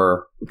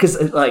 Or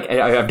because like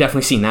I've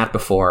definitely seen that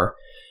before.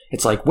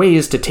 It's like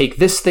ways to take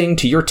this thing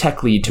to your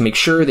tech lead to make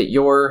sure that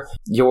your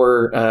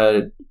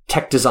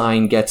tech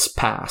design gets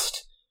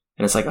passed.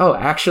 And it's like, oh,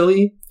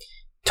 actually,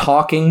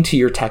 talking to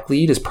your tech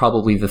lead is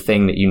probably the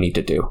thing that you need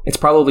to do. It's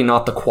probably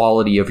not the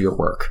quality of your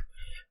work.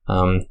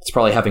 It's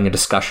probably having a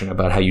discussion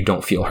about how you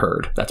don't feel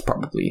heard. That's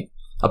probably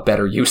a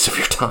better use of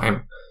your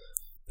time.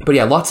 But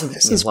yeah, lots of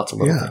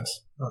little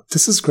things.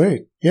 This is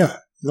great. Yeah.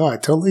 No, I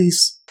totally...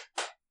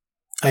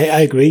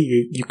 I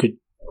agree. You could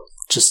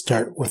just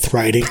start with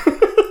writing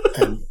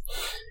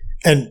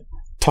and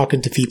talking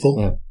to people.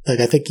 Yeah. Like,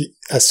 I think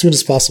as soon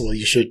as possible,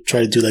 you should try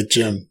to do like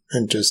Jim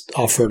and just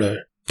offer to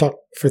talk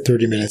for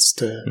 30 minutes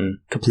to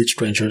complete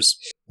strangers.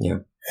 Yeah.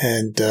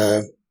 And,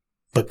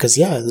 because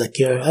like,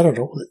 yeah, I don't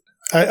know.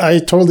 I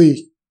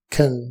totally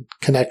can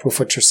connect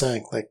with what you're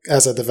saying. Like,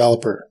 as a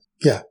developer,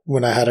 yeah,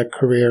 when I had a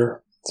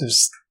career,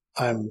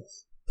 I'm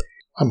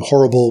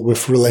horrible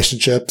with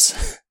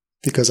relationships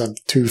because I'm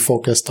too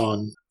focused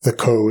on the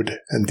code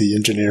and the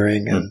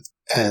engineering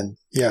and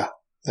yeah,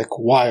 like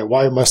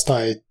why must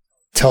I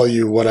tell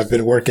you what I've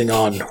been working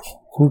on?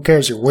 Who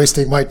cares? You're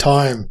wasting my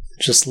time.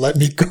 Just let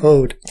me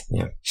code.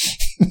 Yeah.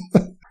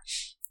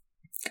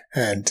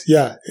 And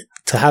yeah,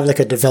 to have like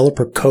a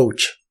developer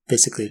coach,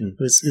 basically,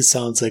 it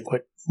sounds like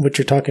what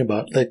you're talking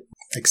about. Like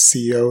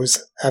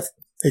CEOs have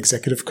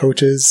executive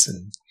coaches,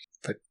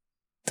 but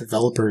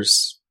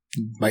developers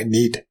might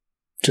need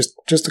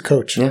just a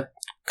coach. Yeah.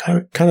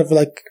 Kind of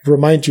like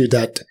remind you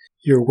that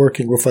you're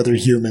working with other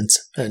humans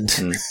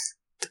and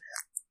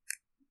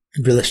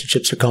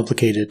relationships are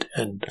complicated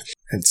and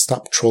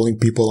stop trolling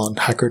people on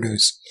Hacker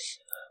News.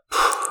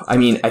 I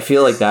mean, I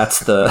feel like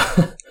that's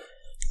a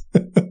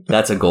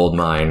gold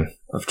mine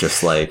of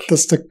just like...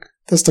 That's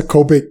the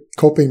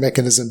coping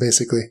mechanism,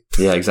 basically.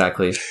 Yeah,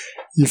 exactly.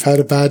 You've had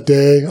a bad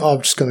day. Oh,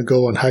 I'm just going to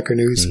go on Hacker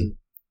News and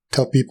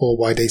tell people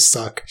why they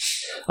suck.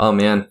 Oh,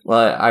 man.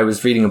 Well, I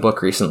was reading a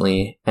book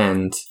recently,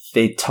 and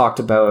they talked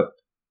about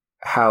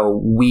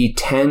how we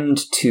tend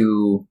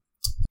to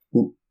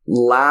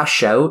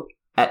lash out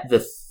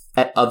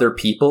at other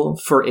people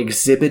for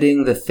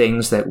exhibiting the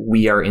things that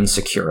we are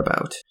insecure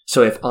about.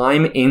 So if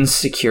I'm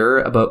insecure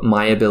about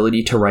my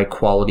ability to write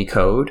quality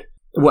code,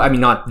 well, I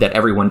mean, not that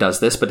everyone does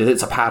this, but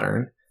it's a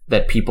pattern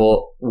that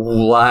people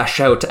lash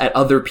out at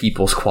other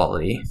people's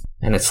quality.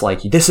 And it's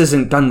like, this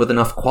isn't done with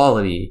enough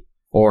quality,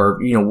 or,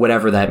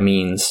 whatever that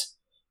means.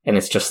 And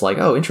it's just like,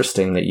 oh,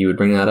 interesting that you would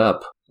bring that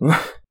up.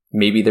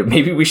 Maybe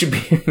we should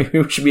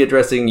be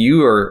addressing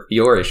you or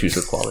your issues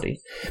with quality.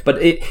 But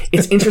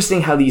it's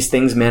interesting how these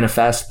things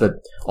manifest, but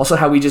also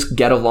how we just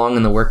get along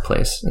in the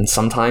workplace. And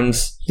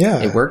sometimes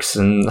it works,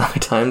 and other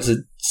times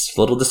it's a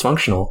little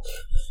dysfunctional.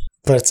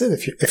 But it's it.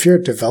 If you're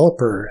a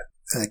developer,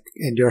 like,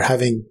 and you're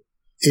having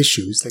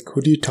issues, like,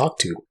 who do you talk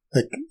to?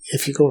 Like,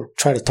 if you go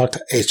try to talk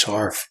to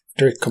HR,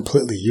 they're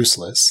completely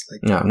useless.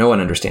 Like, no one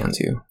understands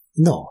you.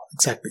 No,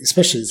 exactly.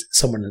 Especially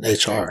someone in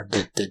HR,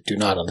 they do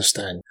not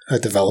understand a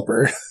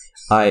developer.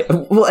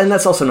 And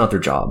that's also not their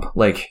job.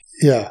 Like,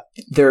 yeah,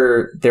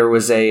 there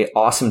was a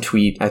awesome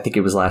tweet. I think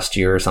it was last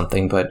year or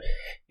something, but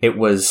it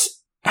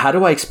was, how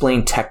do I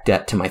explain tech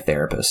debt to my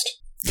therapist?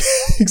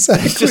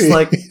 Exactly. It's just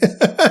like,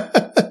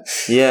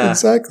 yeah,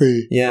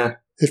 exactly. Yeah.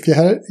 If you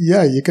had,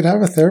 you could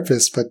have a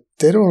therapist, but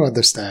they don't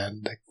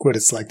understand what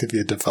it's like to be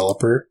a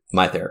developer.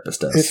 My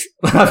therapist does.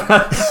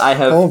 I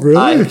have. Oh,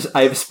 really?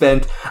 I've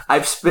spent.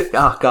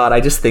 Oh God!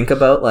 I just think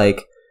about,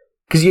 like,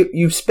 because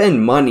you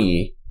spend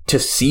money to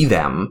see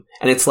them,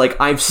 and it's like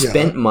I've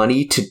spent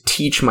money to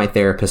teach my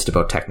therapist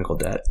about technical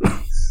debt.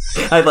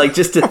 I like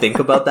just to think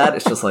about that.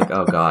 It's just like,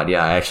 oh God,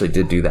 yeah, I actually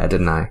did do that,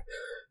 didn't I?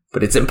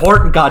 But it's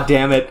important. God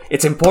damn it!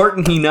 It's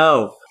important he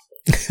know.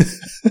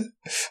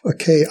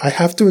 Okay, I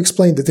have to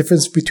explain the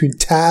difference between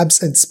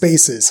tabs and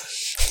spaces.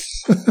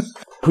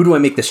 Who do I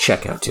make this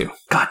check out to?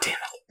 God damn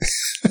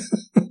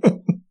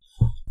it.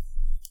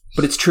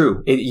 But it's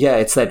true.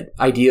 It's that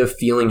idea of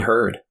feeling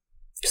heard.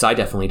 Because I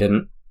definitely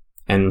didn't.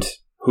 And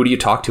who do you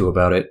talk to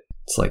about it?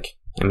 It's like,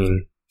 I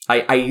mean,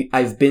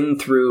 I've been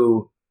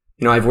through,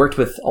 I've worked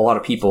with a lot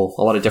of people,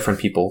 a lot of different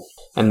people.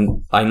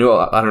 And I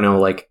don't know,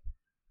 like,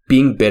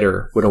 being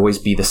bitter would always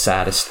be the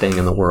saddest thing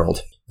in the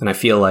world. And I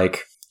feel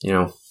like,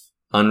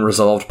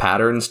 unresolved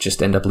patterns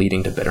just end up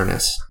leading to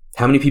bitterness.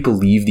 How many people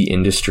leave the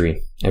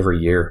industry every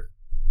year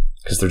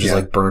because they're just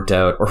like burnt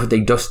out, or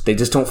they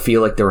just don't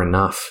feel like they're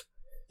enough?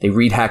 They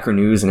read Hacker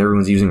News and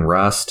everyone's using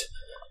Rust.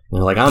 And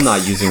they're like, I'm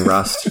not using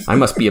Rust. I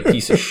must be a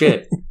piece of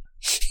shit.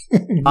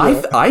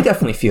 I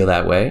definitely feel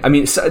that way. I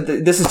mean, so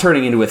this is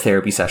turning into a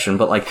therapy session,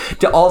 but like,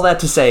 all that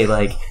to say,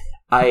 like,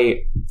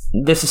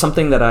 this is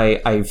something that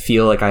I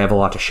feel like I have a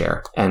lot to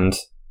share, and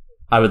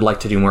I would like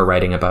to do more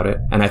writing about it.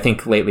 And I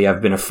think lately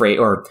I've been afraid,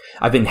 or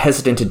I've been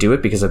hesitant to do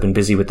it because I've been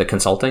busy with the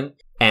consulting,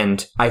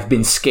 and I've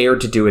been scared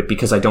to do it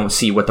because I don't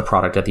see what the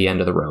product at the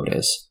end of the road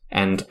is.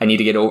 And I need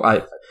to get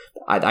over,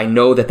 I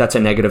know that that's a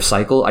negative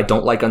cycle. I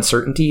don't like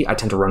uncertainty. I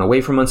tend to run away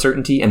from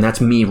uncertainty, and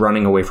that's me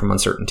running away from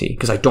uncertainty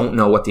because I don't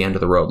know what the end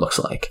of the road looks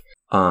like.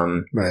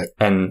 Right.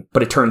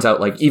 But it turns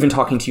out, like, even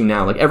talking to you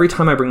now, like, every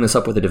time I bring this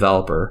up with a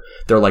developer,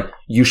 they're like,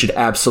 you should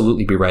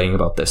absolutely be writing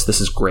about this. This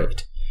is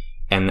great.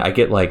 And I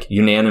get like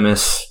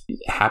unanimous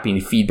happy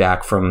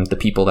feedback from the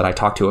people that I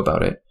talk to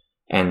about it.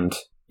 And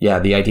yeah,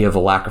 the idea of a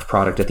lack of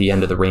product at the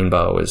end of the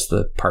rainbow is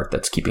the part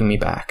that's keeping me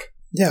back.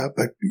 Yeah,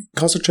 but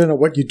concentrate on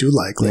what you do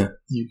like. Like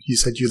you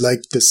said, you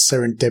like the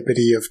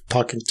serendipity of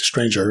talking to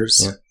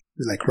strangers. Yeah.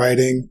 You like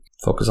writing.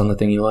 Focus on the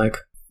thing you like.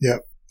 Yeah.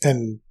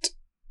 And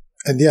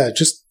yeah,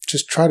 just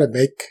try to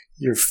make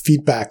your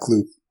feedback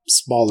loop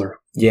smaller.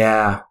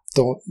 Yeah.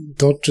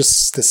 Don't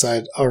just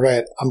decide, all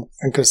right, I'm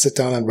going to sit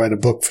down and write a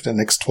book for the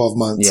next 12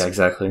 months. Yeah,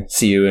 exactly.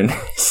 See you in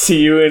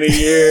a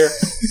year.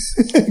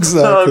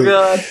 Exactly. Oh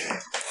God.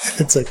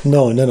 It's like,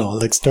 no.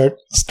 Like start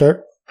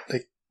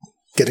like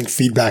getting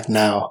feedback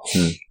now.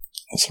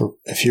 So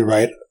if you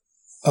write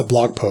a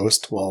blog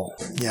post, well,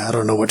 yeah, I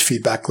don't know what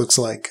feedback looks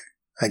like.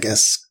 I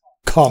guess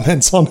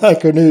comments on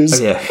Hacker News.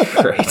 Oh,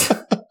 yeah, great.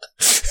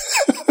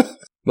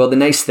 Well, the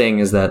nice thing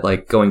is that,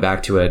 like, going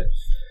back to it,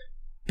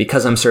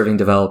 because I'm serving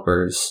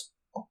developers,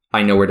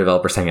 I know where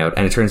developers hang out,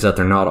 and it turns out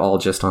they're not all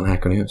just on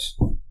Hacker News.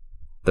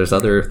 There's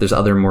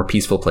other more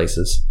peaceful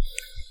places.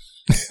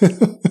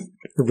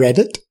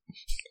 Reddit?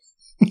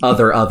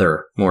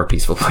 Other more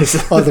peaceful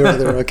places. other,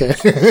 okay.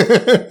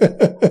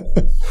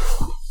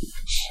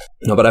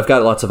 No, but I've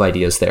got lots of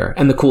ideas there.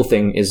 And the cool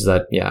thing is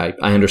that, yeah,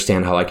 I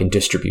understand how I can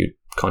distribute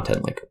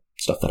content, like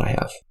stuff that I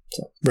have.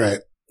 So. Right.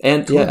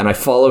 And cool. Yeah, and I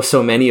follow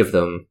so many of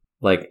them.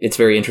 Like, it's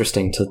very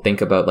interesting to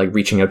think about, like,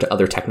 reaching out to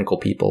other technical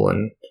people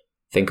and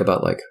think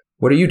about, like,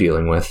 what are you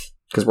dealing with?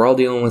 Because we're all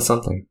dealing with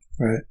something.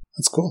 Right.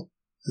 That's cool.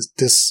 Is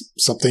this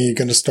something you're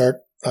going to start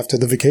after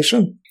the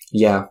vacation?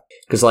 Yeah.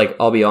 Because, like,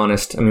 I'll be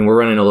honest. I mean, we're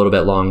running a little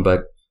bit long,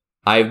 but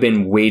I've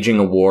been waging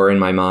a war in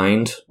my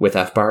mind with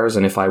FBARs,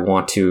 and if I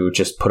want to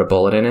just put a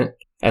bullet in it,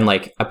 and,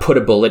 like, I put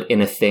a bullet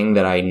in a thing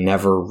that I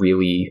never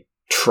really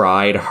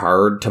tried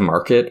hard to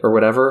market or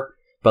whatever.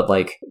 But,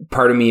 like,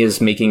 part of me is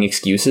making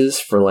excuses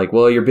for, like,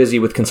 well, you're busy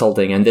with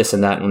consulting and this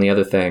and that and the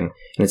other thing.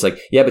 And it's like,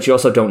 yeah, but you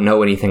also don't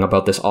know anything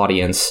about this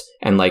audience.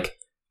 And, like,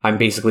 I'm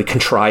basically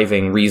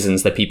contriving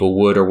reasons that people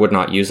would or would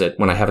not use it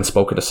when I haven't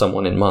spoken to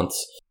someone in months.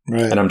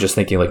 Right. And I'm just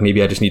thinking, like,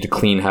 maybe I just need to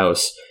clean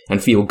house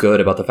and feel good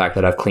about the fact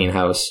that I've clean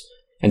house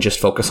and just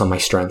focus on my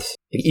strengths.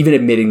 Like, even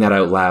admitting that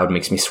out loud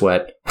makes me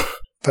sweat.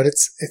 But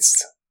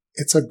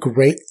it's a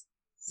great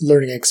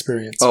learning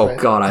experience. Oh, right?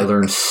 God, I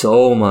learned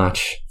so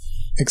much.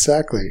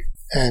 Exactly.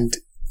 And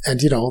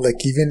you know,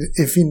 like, even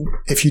if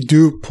you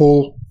do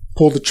pull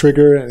the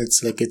trigger and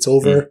it's like, it's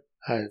over,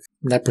 I'm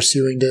not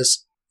pursuing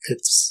this,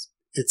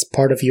 it's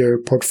part of your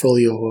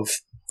portfolio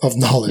of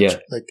knowledge. Yeah.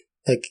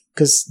 Like,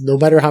 because no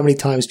matter how many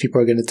times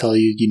people are going to tell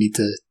you need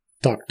to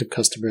talk to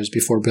customers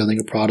before building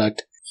a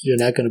product, you're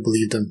not going to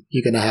believe them.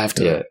 You're going to have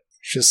to. Yeah.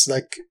 Just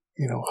like,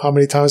 you know, how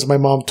many times my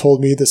mom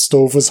told me the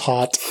stove was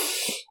hot.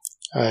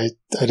 I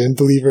didn't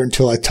believe her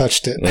until I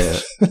touched it. Yeah.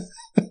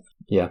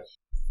 Yeah.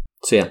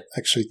 So yeah,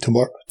 actually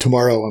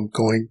tomorrow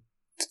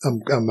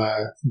I'm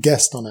a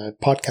guest on a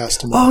podcast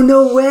tomorrow. Oh,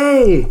 no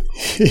way!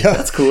 Yeah,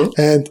 that's cool.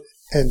 And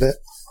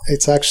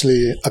it's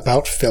actually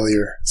about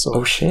failure. So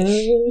oh shit!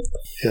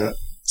 Yeah.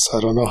 So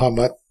I don't know how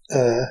much.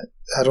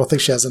 I don't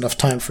think she has enough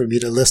time for me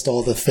to list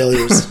all the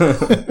failures.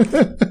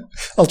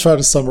 I'll try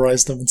to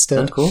summarize them instead.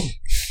 That's cool.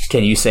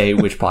 Can you say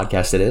which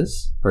podcast it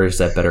is, or is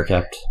that better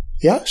kept?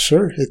 Yeah,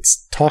 sure.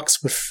 It's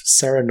Talks with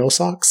Sarah No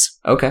Socks.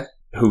 Okay.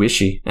 Who is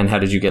she, and how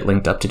did you get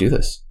linked up to do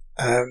this?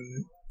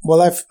 Well,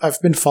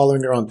 I've been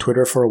following her on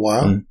Twitter for a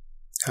while,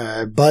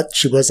 but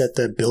she was at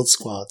the Build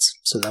Squads,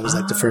 so that was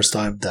like the first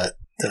time that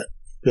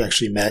we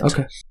actually met.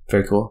 Okay,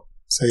 very cool.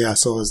 So yeah,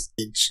 so it was,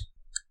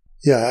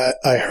 yeah,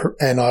 I heard,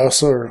 and I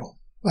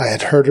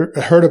had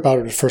heard about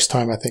her the first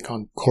time, I think,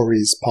 on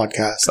Corey's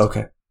podcast.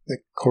 Okay,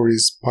 like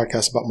Corey's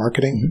podcast about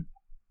marketing.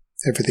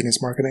 Everything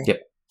is marketing. Yep.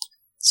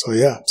 So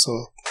yeah,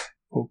 so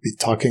we'll be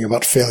talking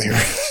about failure.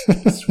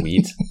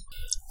 Sweet.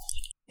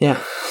 Yeah,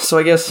 so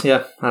I guess,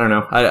 yeah, I don't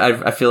know.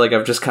 I feel like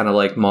I've just kind of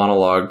like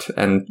monologued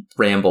and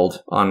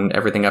rambled on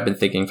everything I've been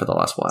thinking for the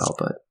last while,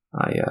 but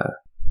I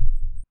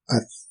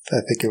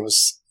think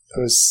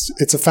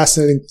it's a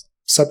fascinating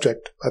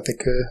subject. I think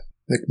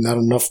like not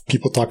enough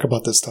people talk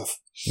about this stuff.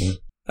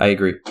 I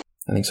agree.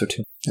 I think so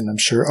too. And I'm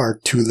sure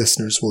our 2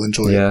 listeners will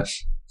enjoy it.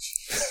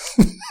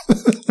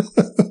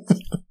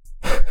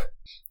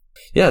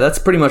 Yeah, that's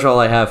pretty much all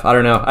I have. I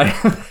don't know.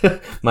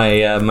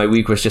 My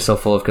week was just so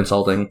full of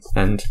consulting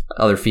and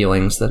other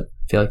feelings that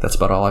I feel like that's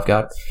about all I've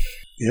got.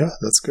 Yeah,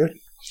 that's good.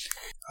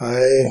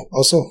 I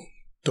also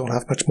don't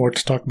have much more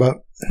to talk about.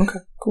 Okay,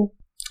 cool.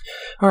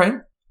 All right.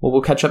 Well,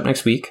 we'll catch up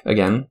next week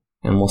again,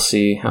 and we'll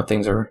see how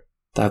things are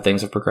how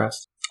things have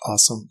progressed.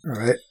 Awesome. All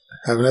right.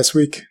 Have a nice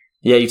week.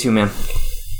 Yeah, you too, man.